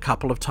bathe a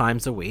couple of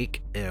times a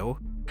week,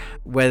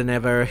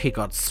 whenever he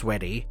got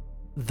sweaty,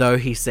 though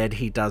he said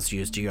he does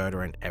use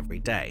deodorant every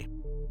day.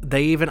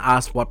 They even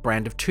asked what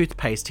brand of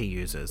toothpaste he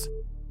uses.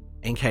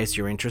 In case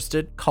you're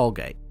interested,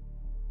 Colgate.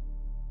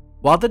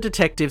 While the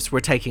detectives were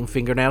taking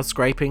fingernail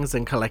scrapings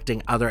and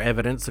collecting other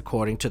evidence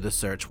according to the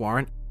search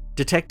warrant,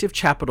 Detective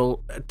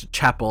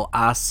Chappell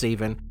asked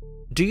Stephen,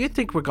 "Do you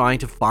think we're going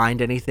to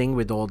find anything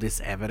with all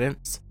this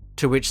evidence?"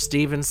 To which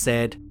Stephen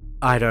said,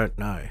 "I don't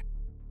know."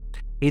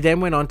 He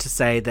then went on to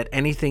say that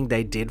anything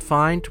they did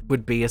find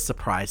would be a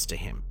surprise to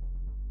him.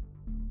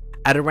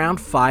 At around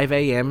 5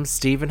 a.m,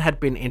 Stephen had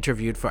been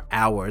interviewed for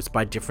hours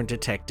by different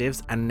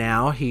detectives, and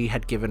now he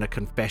had given a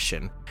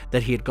confession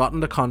that he had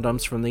gotten the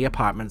condoms from the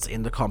apartments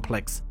in the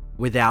complex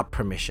without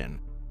permission.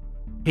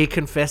 He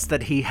confessed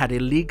that he had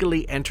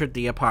illegally entered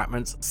the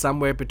apartments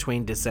somewhere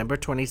between December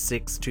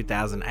 26,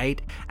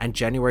 2008 and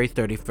January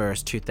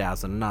 31,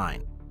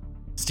 2009.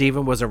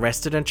 Stephen was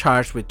arrested and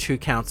charged with 2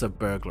 counts of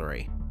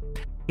burglary.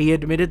 He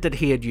admitted that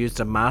he had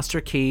used a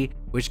master key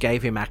which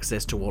gave him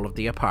access to all of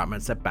the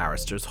apartments at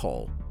Barristers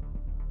Hall.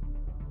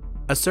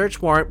 A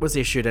search warrant was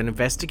issued and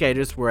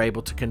investigators were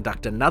able to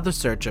conduct another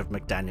search of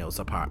McDaniel's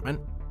apartment.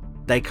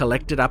 They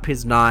collected up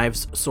his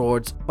knives,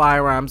 swords,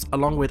 firearms,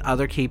 along with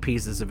other key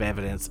pieces of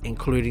evidence,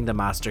 including the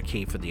master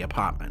key for the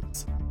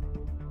apartments.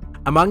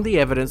 Among the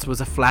evidence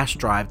was a flash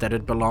drive that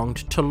had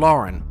belonged to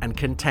Lauren and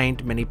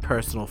contained many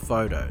personal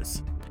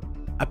photos.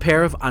 A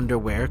pair of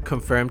underwear,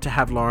 confirmed to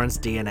have Lauren's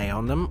DNA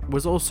on them,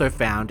 was also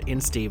found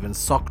in Stephen's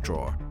sock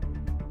drawer.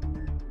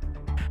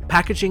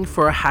 Packaging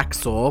for a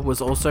hacksaw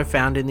was also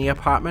found in the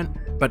apartment,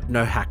 but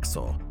no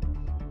hacksaw.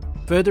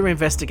 Further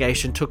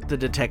investigation took the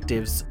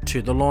detectives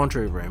to the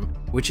laundry room,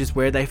 which is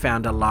where they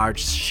found a large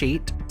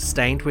sheet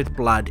stained with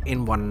blood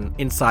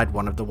inside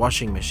one of the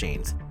washing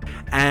machines,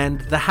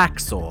 and the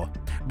hacksaw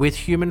with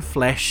human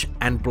flesh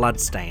and blood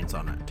stains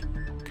on it.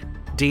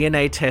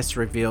 DNA tests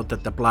revealed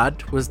that the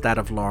blood was that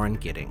of Lauren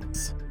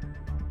Giddings.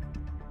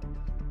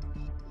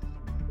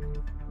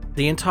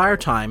 The entire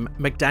time,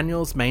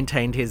 McDaniels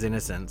maintained his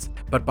innocence,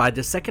 but by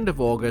the 2nd of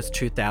August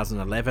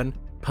 2011,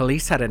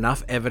 police had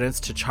enough evidence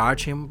to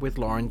charge him with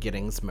Lauren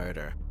Giddings'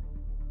 murder.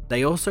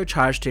 They also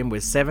charged him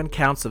with 7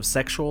 counts of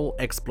sexual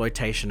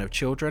exploitation of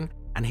children,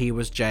 and he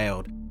was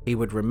jailed. He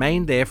would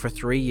remain there for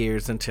 3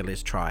 years until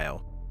his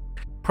trial.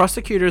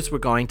 Prosecutors were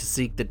going to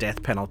seek the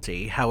death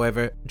penalty.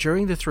 However,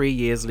 during the 3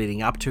 years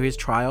leading up to his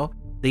trial,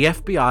 the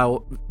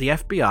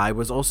FBI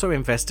was also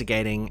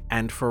investigating,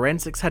 and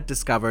forensics had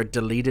discovered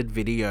deleted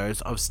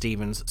videos of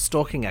Stephen's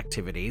stalking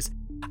activities,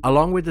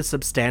 along with a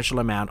substantial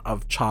amount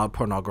of child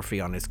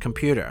pornography on his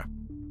computer.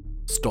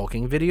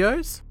 Stalking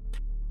videos?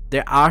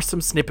 There are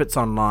some snippets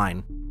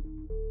online.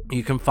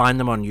 You can find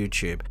them on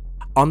YouTube.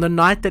 On the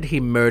night that he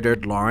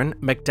murdered Lauren,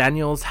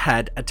 McDaniels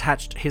had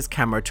attached his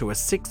camera to a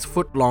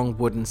 6-foot-long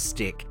wooden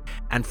stick,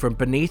 and from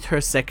beneath her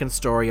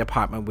second-story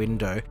apartment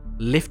window,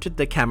 lifted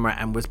the camera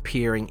and was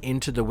peering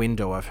into the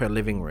window of her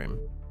living room.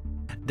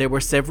 There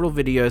were several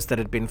videos that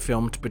had been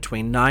filmed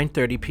between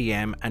 9:30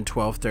 p.m. and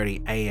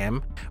 12:30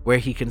 a.m. where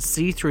he can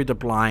see through the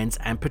blinds,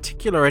 and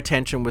particular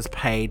attention was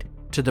paid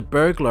to the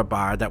burglar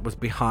bar that was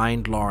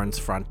behind Lauren's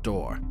front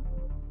door.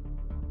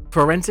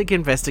 Forensic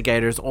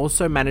investigators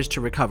also managed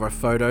to recover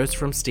photos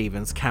from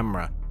Stephen's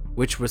camera,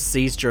 which was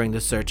seized during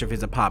the search of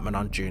his apartment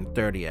on June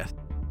 30th.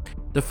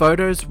 The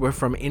photos were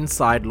from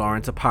inside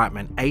Lauren's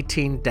apartment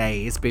 18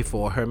 days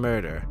before her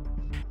murder.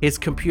 His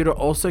computer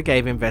also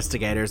gave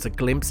investigators a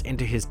glimpse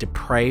into his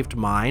depraved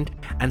mind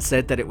and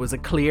said that it was a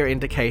clear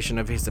indication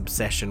of his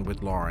obsession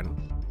with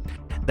Lauren.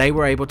 They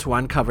were able to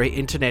uncover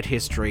internet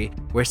history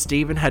where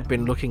Stephen had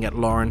been looking at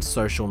Lauren's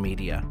social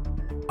media.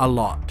 A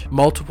lot,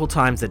 multiple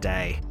times a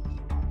day.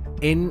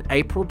 In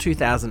April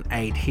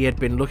 2008, he had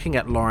been looking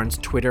at Lauren's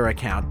Twitter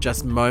account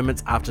just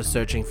moments after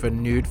searching for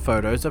nude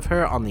photos of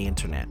her on the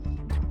internet.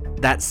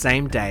 That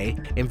same day,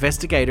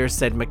 investigators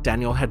said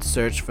McDaniel had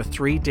searched for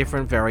 3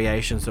 different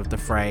variations of the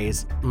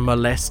phrase,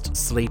 molest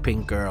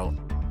sleeping girl.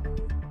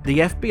 The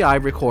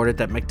FBI recorded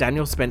that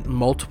McDaniel spent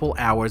multiple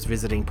hours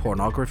visiting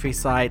pornography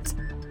sites,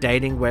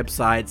 dating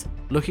websites,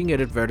 looking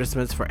at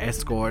advertisements for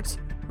escorts,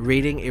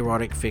 reading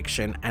erotic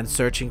fiction, and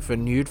searching for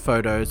nude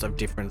photos of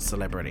different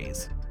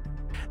celebrities.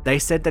 They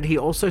said that he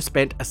also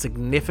spent a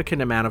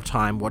significant amount of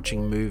time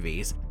watching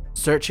movies,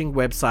 searching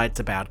websites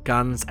about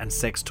guns and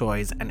sex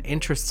toys, and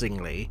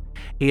interestingly,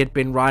 he had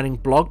been writing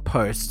blog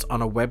posts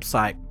on a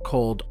website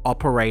called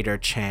Operator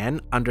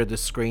Chan under the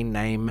screen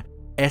name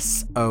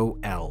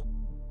SOL.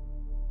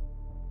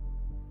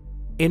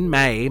 In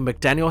May,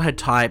 McDaniel had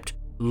typed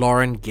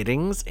Lauren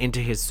Giddings into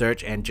his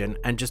search engine,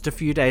 and just a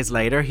few days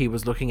later, he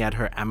was looking at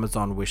her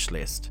Amazon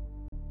wishlist.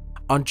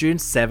 On June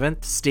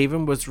 7th,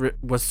 Stephen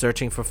was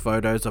searching for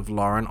photos of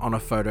Lauren on a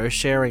photo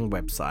sharing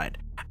website,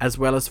 as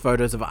well as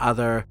photos of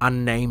other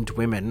unnamed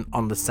women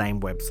on the same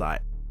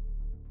website.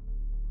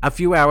 A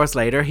few hours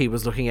later, he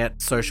was looking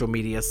at social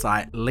media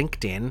site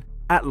LinkedIn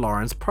at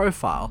Lauren's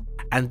profile,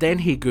 and then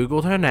he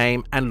Googled her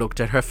name and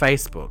looked at her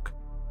Facebook.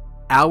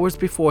 Hours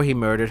before he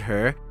murdered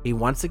her, he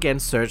once again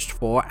searched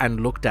for and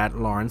looked at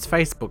Lauren's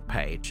Facebook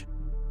page.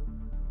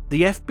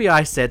 The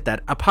FBI said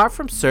that apart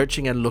from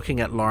searching and looking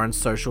at Lauren's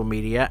social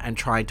media and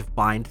trying to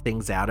find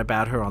things out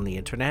about her on the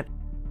internet,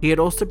 he had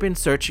also been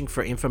searching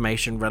for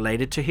information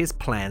related to his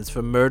plans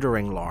for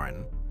murdering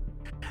Lauren.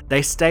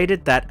 They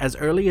stated that as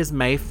early as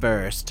May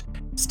 1st,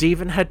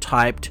 Stephen had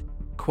typed,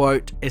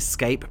 quote,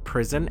 escape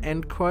prison,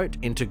 end quote,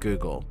 into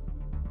Google.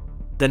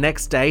 The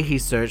next day he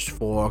searched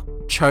for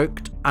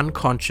choked,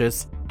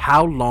 unconscious,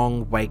 how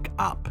long, wake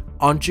up.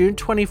 On June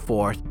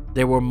 24th,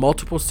 there were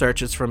multiple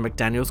searches from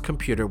McDaniel's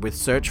computer with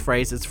search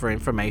phrases for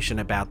information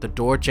about the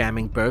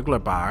door-jamming burglar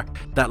bar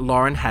that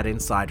Lauren had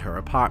inside her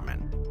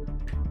apartment.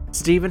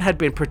 Stephen had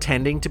been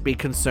pretending to be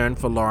concerned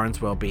for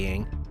Lauren's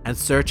well-being and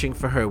searching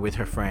for her with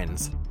her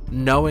friends,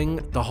 knowing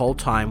the whole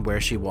time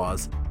where she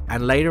was,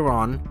 and later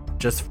on,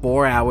 just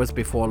 4 hours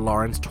before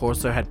Lauren's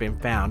torso had been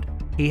found,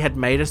 he had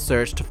made a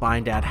search to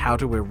find out how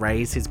to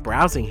erase his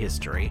browsing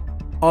history,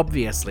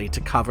 obviously to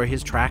cover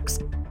his tracks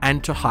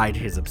and to hide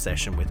his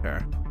obsession with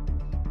her.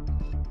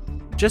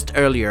 Just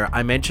earlier,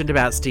 I mentioned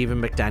about Stephen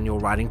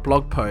McDaniel writing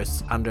blog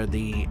posts under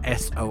the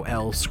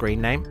SOL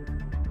screen name.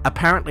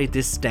 Apparently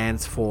this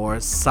stands for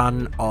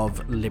Son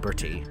of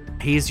Liberty.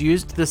 He's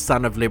used the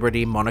Son of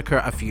Liberty moniker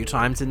a few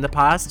times in the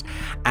past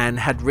and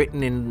had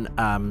written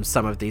in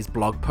some of these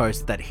blog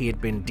posts that he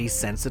had been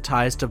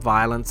desensitized to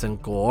violence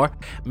and gore,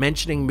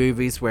 mentioning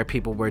movies where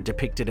people were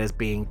depicted as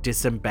being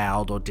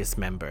disemboweled or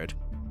dismembered.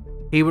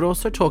 He would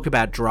also talk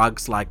about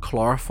drugs like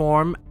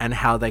chloroform and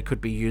how they could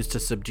be used to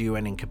subdue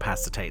and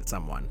incapacitate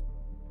someone.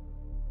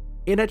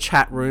 In a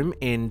chat room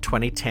in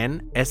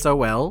 2010,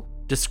 SOL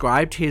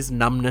described his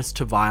numbness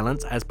to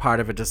violence as part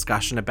of a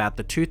discussion about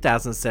the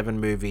 2007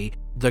 movie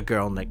The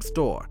Girl Next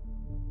Door.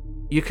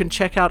 You can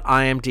check out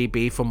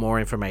IMDb for more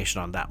information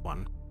on that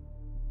one.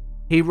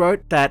 He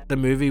wrote that the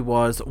movie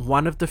was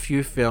one of the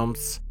few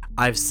films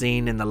I've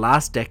seen in the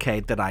last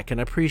decade that I can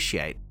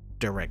appreciate,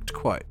 direct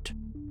quote.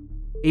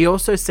 He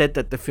also said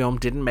that the film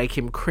didn't make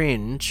him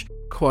cringe,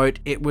 quote,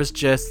 it was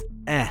just,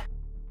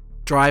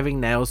 driving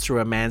nails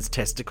through a man's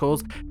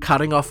testicles,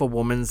 cutting off a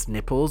woman's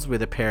nipples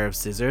with a pair of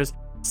scissors,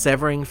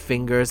 severing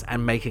fingers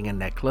and making a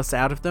necklace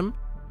out of them.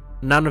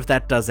 None of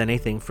that does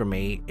anything for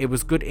me. It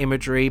was good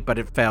imagery, but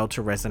it failed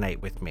to resonate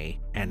with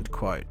me, end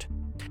quote.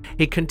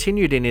 He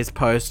continued in his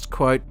post,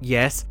 quote,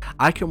 "Yes,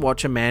 I can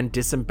watch a man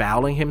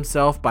disemboweling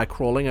himself by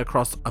crawling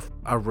across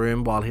a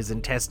room while his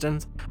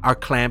intestines are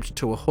clamped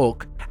to a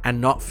hook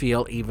and not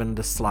feel even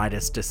the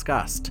slightest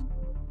disgust."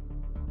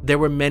 There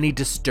were many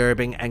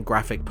disturbing and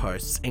graphic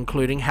posts,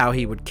 including how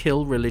he would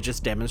kill religious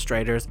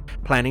demonstrators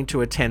planning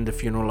to attend the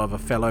funeral of a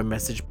fellow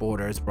message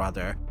boarder's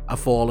brother, a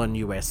fallen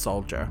US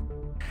soldier.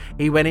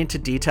 He went into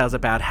details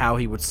about how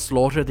he would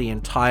slaughter the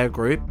entire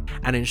group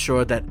and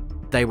ensure that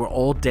they were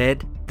all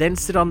dead, then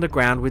sit on the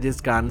ground with his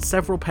gun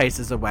several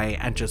paces away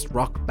and just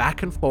rock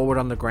back and forward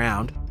on the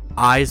ground,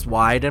 eyes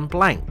wide and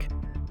blank.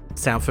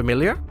 Sound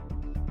familiar?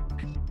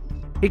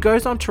 He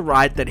goes on to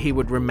write that he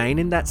would remain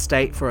in that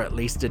state for at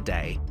least a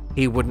day.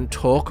 He wouldn't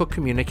talk or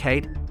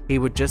communicate, he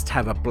would just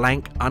have a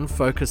blank,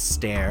 unfocused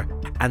stare,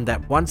 and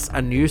that once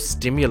a new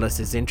stimulus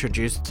is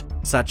introduced,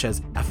 such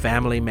as a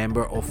family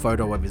member or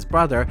photo of his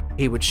brother,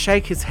 he would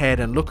shake his head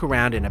and look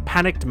around in a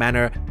panicked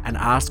manner and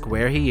ask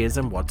where he is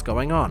and what's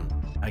going on.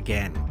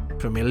 Again,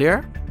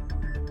 familiar?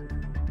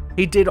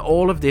 He did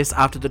all of this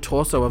after the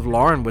torso of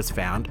Lauren was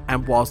found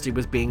and whilst he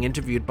was being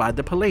interviewed by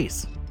the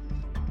police.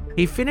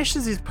 He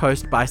finishes his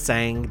post by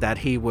saying that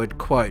he would,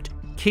 quote,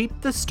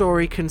 "keep the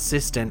story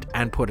consistent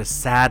and put a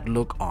sad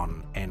look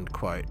on," end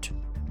quote.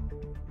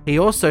 He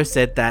also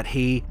said that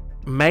he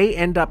may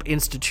end up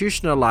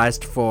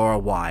institutionalized for a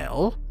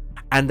while,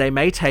 and they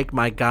may take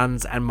my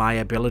guns and my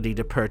ability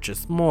to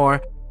purchase more,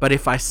 but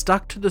if I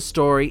stuck to the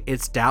story,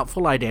 it's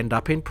doubtful I'd end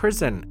up in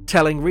prison,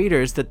 telling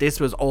readers that this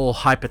was all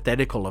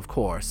hypothetical, of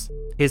course,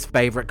 his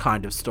favorite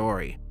kind of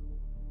story.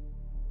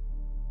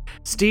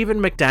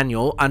 Stephen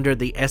McDaniel, under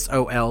the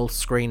SOL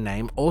screen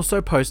name,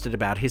 also posted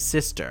about his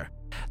sister.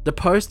 The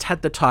post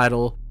had the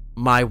title,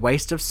 "My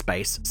Waste of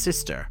Space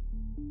Sister."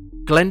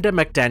 Glenda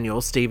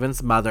McDaniel,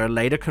 Stephen's mother,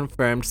 later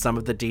confirmed some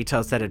of the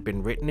details that had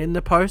been written in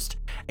the post,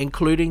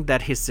 including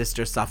that his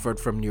sister suffered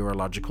from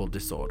neurological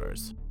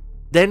disorders.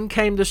 Then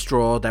came the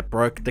straw that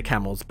broke the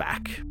camel's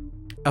back.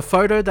 A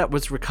photo that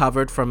was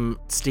recovered from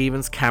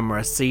Stephen's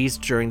camera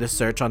seized during the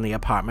search on the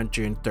apartment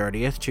June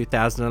 30th,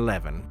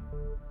 2011.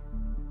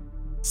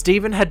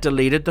 Stephen had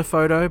deleted the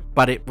photo,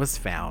 but it was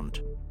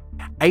found.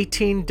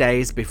 18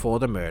 days before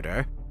the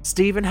murder,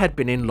 Stephen had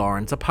been in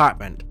Lauren's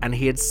apartment and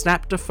he had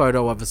snapped a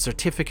photo of a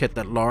certificate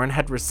that Lauren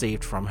had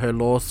received from her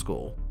law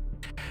school.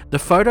 The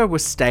photo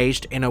was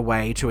staged in a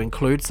way to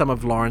include some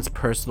of Lauren's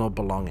personal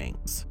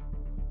belongings.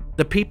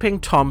 The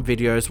Peeping Tom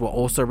videos were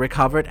also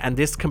recovered, and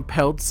this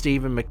compelled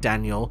Stephen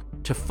McDaniel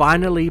to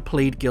finally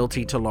plead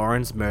guilty to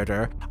Lauren's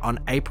murder on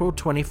April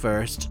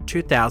 21st,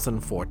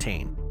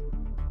 2014.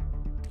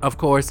 Of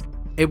course,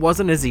 it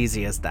wasn't as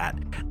easy as that.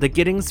 The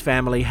Giddings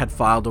family had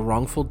filed a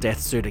wrongful death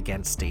suit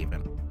against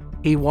Stephen.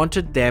 He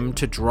wanted them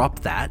to drop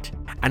that,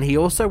 and he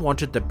also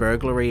wanted the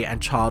burglary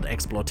and child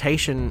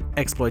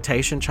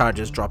exploitation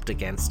charges dropped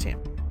against him.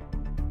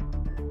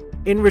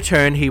 In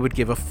return, he would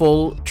give a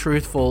full,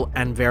 truthful,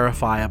 and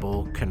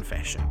verifiable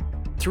confession.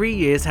 3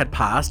 years had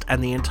passed,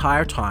 and the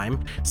entire time,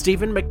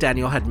 Stephen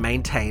McDaniel had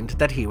maintained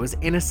that he was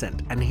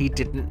innocent and he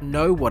didn't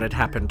know what had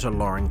happened to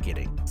Lauren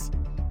Giddings,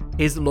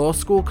 his law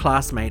school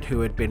classmate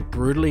who had been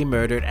brutally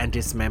murdered and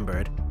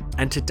dismembered,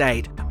 and to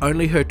date,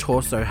 only her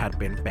torso had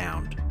been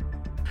found.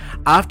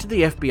 After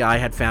the FBI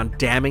had found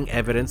damning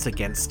evidence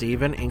against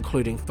Stephen,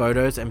 including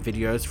photos and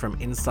videos from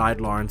inside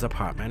Lauren's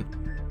apartment,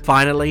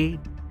 finally,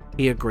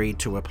 he agreed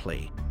to a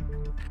plea.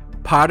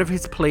 Part of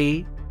his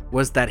plea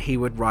was that he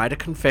would write a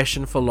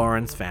confession for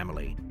Lauren's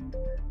family.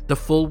 The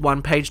full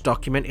one-page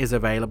document is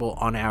available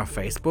on our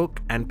Facebook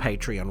and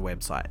Patreon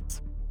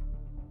websites.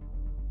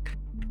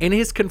 In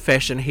his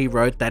confession, he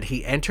wrote that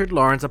he entered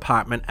Lauren's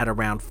apartment at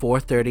around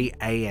 4:30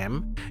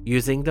 a.m.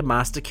 using the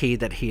master key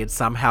that he had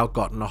somehow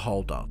gotten a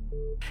hold of.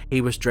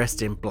 He was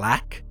dressed in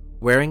black,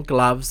 wearing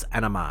gloves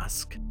and a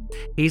mask.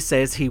 He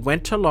says he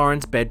went to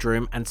Lauren's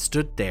bedroom and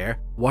stood there,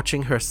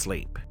 watching her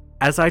sleep.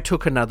 As I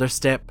took another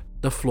step,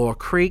 the floor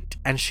creaked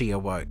and she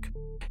awoke.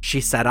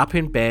 She sat up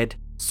in bed,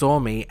 saw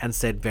me, and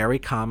said very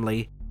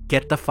calmly,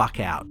 "Get the fuck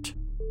out."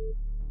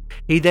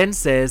 He then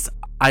says,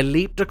 "I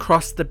leaped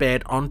across the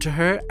bed onto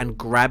her and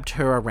grabbed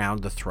her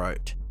around the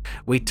throat.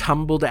 We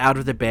tumbled out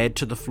of the bed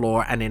to the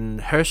floor, and in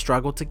her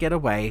struggle to get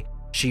away,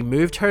 she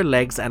moved her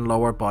legs and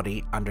lower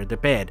body under the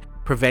bed,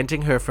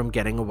 preventing her from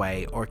getting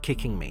away or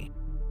kicking me.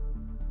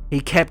 He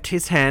kept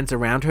his hands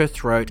around her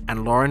throat,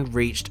 and Lauren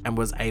reached and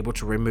was able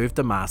to remove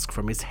the mask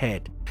from his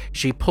head.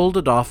 She pulled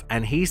it off,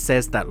 and he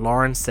says that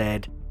Lauren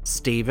said,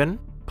 'Stephen,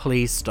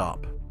 please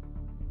stop.'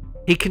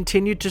 He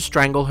continued to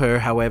strangle her,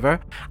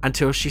 however,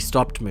 until she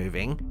stopped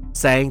moving,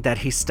 saying that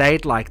he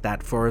stayed like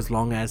that for as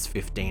long as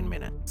 15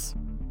 minutes.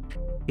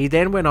 He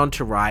then went on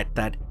to write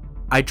that,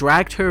 'I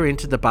dragged her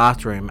into the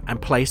bathroom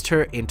and placed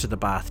her into the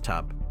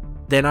bathtub.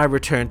 Then I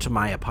returned to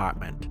my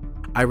apartment.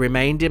 I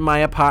remained in my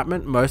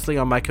apartment, mostly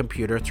on my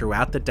computer,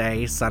 throughout the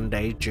day,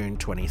 Sunday, June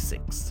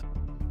 26.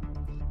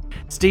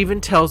 Stephen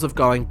tells of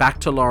going back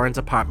to Lauren's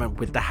apartment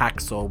with the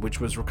hacksaw,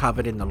 which was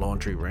recovered in the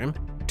laundry room,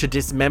 to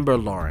dismember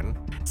Lauren,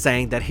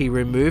 saying that he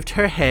removed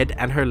her head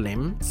and her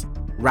limbs,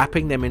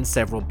 wrapping them in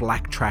several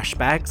black trash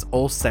bags,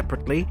 all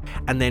separately,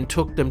 and then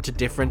took them to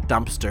different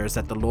dumpsters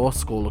at the law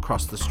school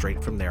across the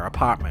street from their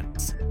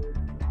apartments.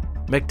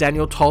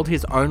 McDaniel told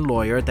his own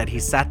lawyer that he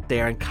sat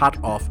there and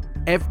cut off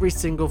every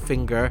single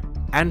finger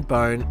and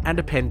bone and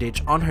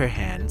appendage on her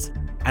hands,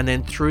 and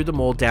then threw them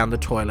all down the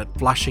toilet,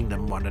 flushing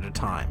them one at a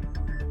time.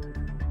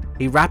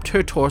 He wrapped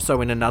her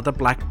torso in another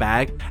black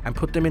bag and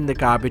put them in the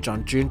garbage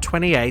on June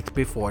 28th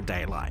before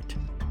daylight.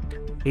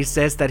 He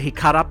says that he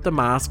cut up the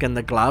mask and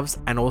the gloves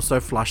and also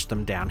flushed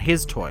them down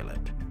his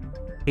toilet.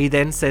 He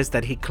then says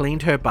that he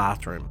cleaned her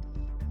bathroom.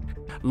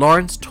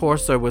 Lauren's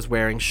torso was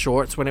wearing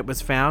shorts when it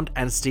was found,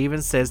 and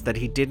Stephen says that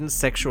he didn't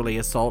sexually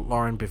assault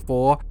Lauren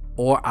before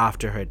or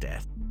after her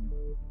death.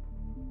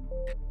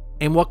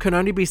 In what can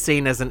only be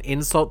seen as an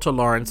insult to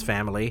Lauren's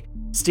family,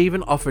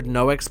 Stephen offered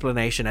no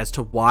explanation as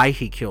to why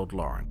he killed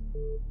Lauren.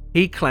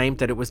 He claimed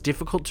that it was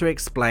difficult to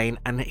explain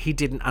and he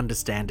didn't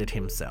understand it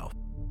himself.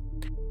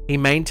 He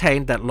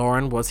maintained that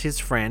Lauren was his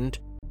friend,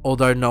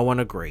 although no one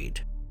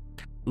agreed.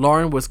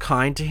 Lauren was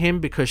kind to him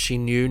because she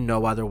knew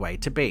no other way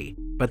to be,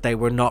 but they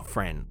were not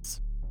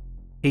friends.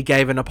 He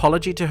gave an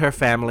apology to her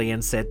family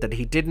and said that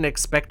he didn't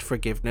expect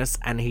forgiveness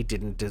and he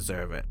didn't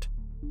deserve it.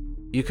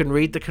 You can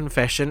read the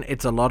confession,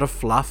 it's a lot of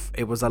fluff,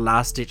 it was a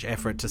last-ditch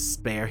effort to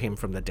spare him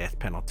from the death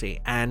penalty,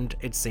 and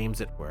it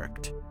seems it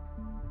worked.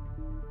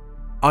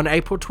 On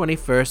April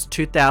 21st,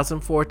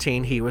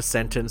 2014, he was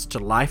sentenced to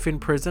life in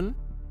prison,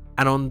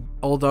 and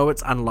although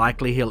it's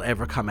unlikely he'll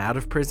ever come out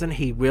of prison,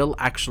 he will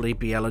actually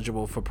be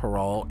eligible for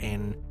parole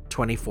in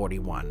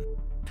 2041.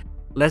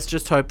 Let's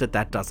just hope that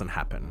that doesn't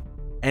happen.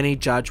 Any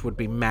judge would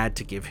be mad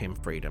to give him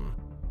freedom.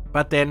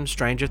 But then,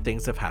 stranger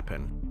things have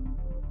happened.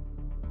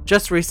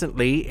 Just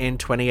recently, in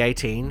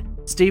 2018,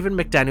 Stephen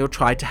McDaniel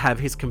tried to have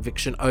his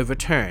conviction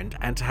overturned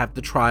and to have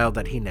the trial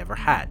that he never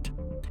had.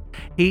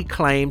 He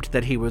claimed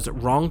that he was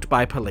wronged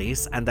by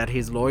police and that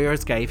his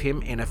lawyers gave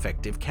him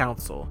ineffective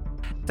counsel.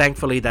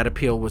 Thankfully, that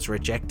appeal was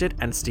rejected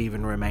and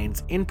Stephen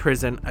remains in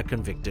prison, a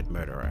convicted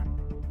murderer.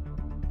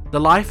 The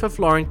life of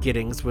Lauren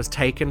Giddings was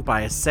taken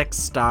by a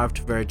sex-starved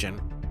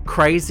virgin,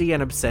 crazy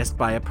and obsessed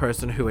by a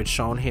person who had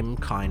shown him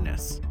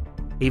kindness.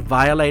 He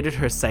violated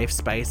her safe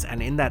space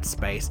and in that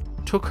space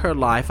took her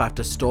life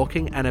after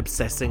stalking and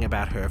obsessing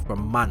about her for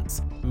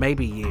months,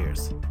 maybe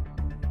years.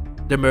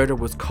 The murder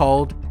was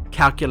cold,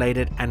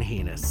 calculated, and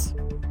heinous.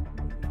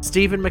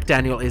 Stephen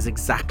McDaniel is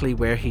exactly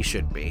where he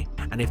should be,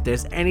 and if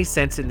there's any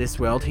sense in this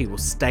world, he will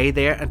stay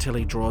there until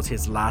he draws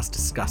his last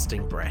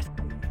disgusting breath.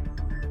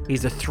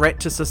 He's a threat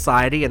to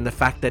society, and the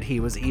fact that he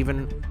was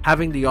even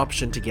having the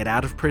option to get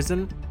out of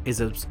prison is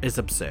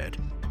absurd.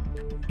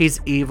 He's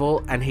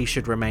evil, and he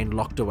should remain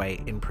locked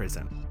away in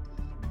prison.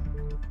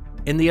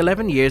 In the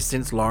 11 years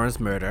since Lauren's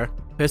murder,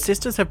 her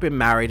sisters have been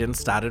married and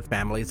started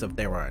families of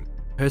their own.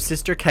 Her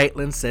sister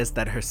Caitlin says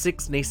that her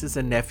 6 nieces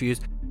and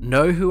nephews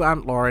know who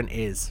Aunt Lauren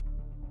is.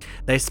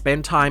 They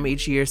spend time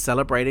each year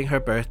celebrating her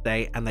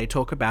birthday and they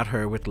talk about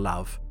her with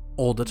love,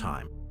 all the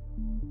time.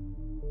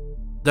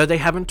 Though they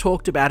haven't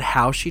talked about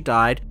how she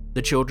died,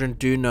 the children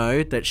do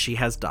know that she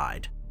has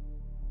died.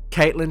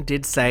 Caitlin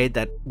did say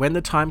that when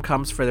the time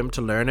comes for them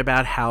to learn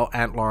about how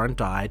Aunt Lauren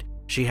died,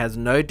 she has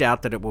no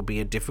doubt that it will be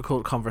a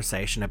difficult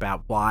conversation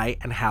about why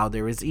and how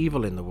there is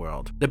evil in the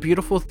world. The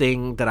beautiful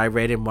thing that I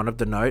read in one of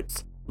the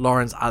notes,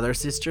 Lauren's other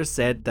sister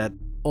said that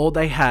all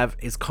they have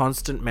is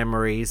constant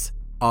memories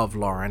of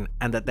Lauren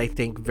and that they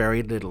think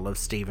very little of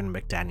Stephen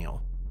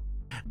McDaniel.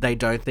 They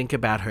don't think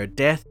about her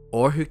death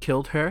or who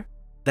killed her.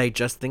 They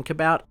just think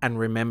about and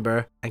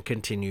remember and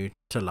continue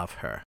to love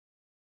her.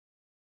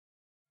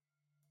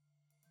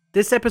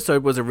 This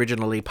episode was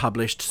originally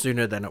published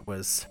sooner than it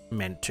was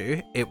meant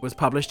to. It was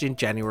published in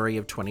January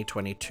of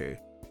 2022.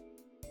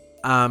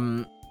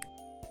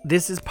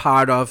 This is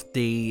part of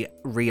the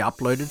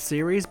re-uploaded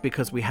series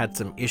because we had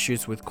some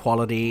issues with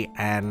quality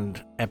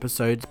and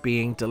episodes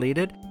being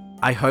deleted.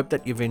 I hope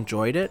that you've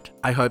enjoyed it.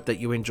 I hope that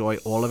you enjoy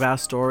all of our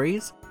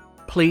stories.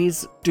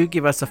 Please do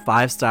give us a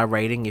 5-star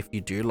rating if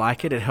you do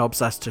like it. It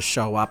helps us to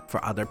show up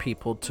for other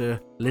people to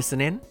listen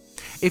in.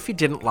 If you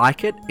didn't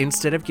like it,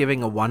 instead of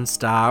giving a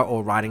 1-star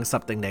or writing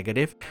something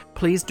negative,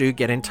 please do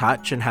get in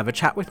touch and have a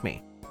chat with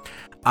me.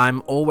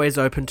 I'm always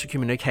open to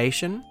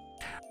communication.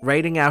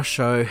 Rating our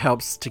show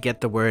helps to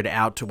get the word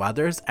out to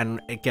others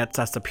and it gets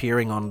us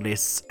appearing on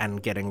lists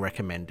and getting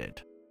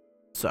recommended.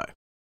 So,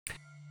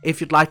 if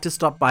you'd like to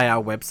stop by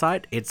our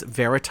website, it's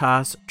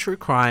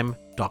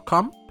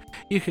veritastruecrime.com.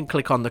 You can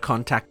click on the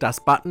Contact Us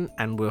button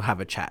and we'll have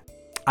a chat.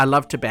 I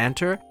love to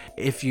banter.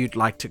 If you'd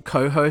like to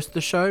co-host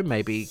the show,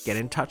 maybe get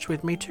in touch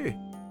with me too.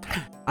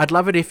 I'd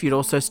love it if you'd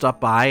also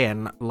stop by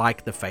and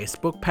like the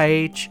Facebook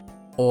page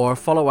or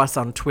follow us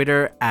on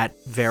Twitter at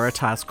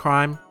Veritas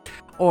Crime,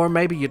 or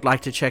maybe you'd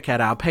like to check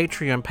out our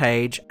Patreon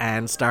page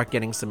and start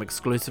getting some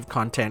exclusive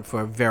content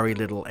for very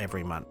little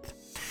every month.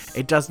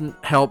 It doesn't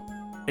help.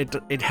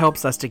 It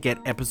helps us to get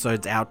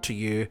episodes out to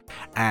you,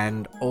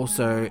 and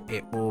also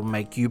it will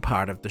make you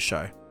part of the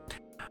show.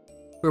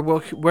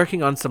 We're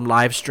working on some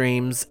live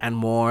streams and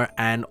more,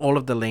 and all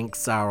of the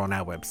links are on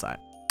our website.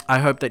 I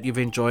hope that you've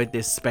enjoyed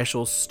this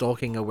special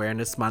Stalking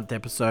Awareness Month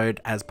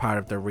episode as part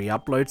of the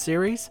re-upload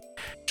series.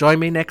 Join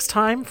me next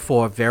time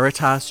for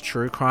Veritas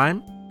True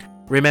Crime.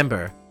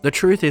 Remember, the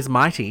truth is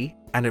mighty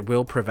and it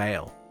will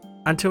prevail.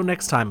 Until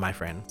next time, my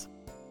friends.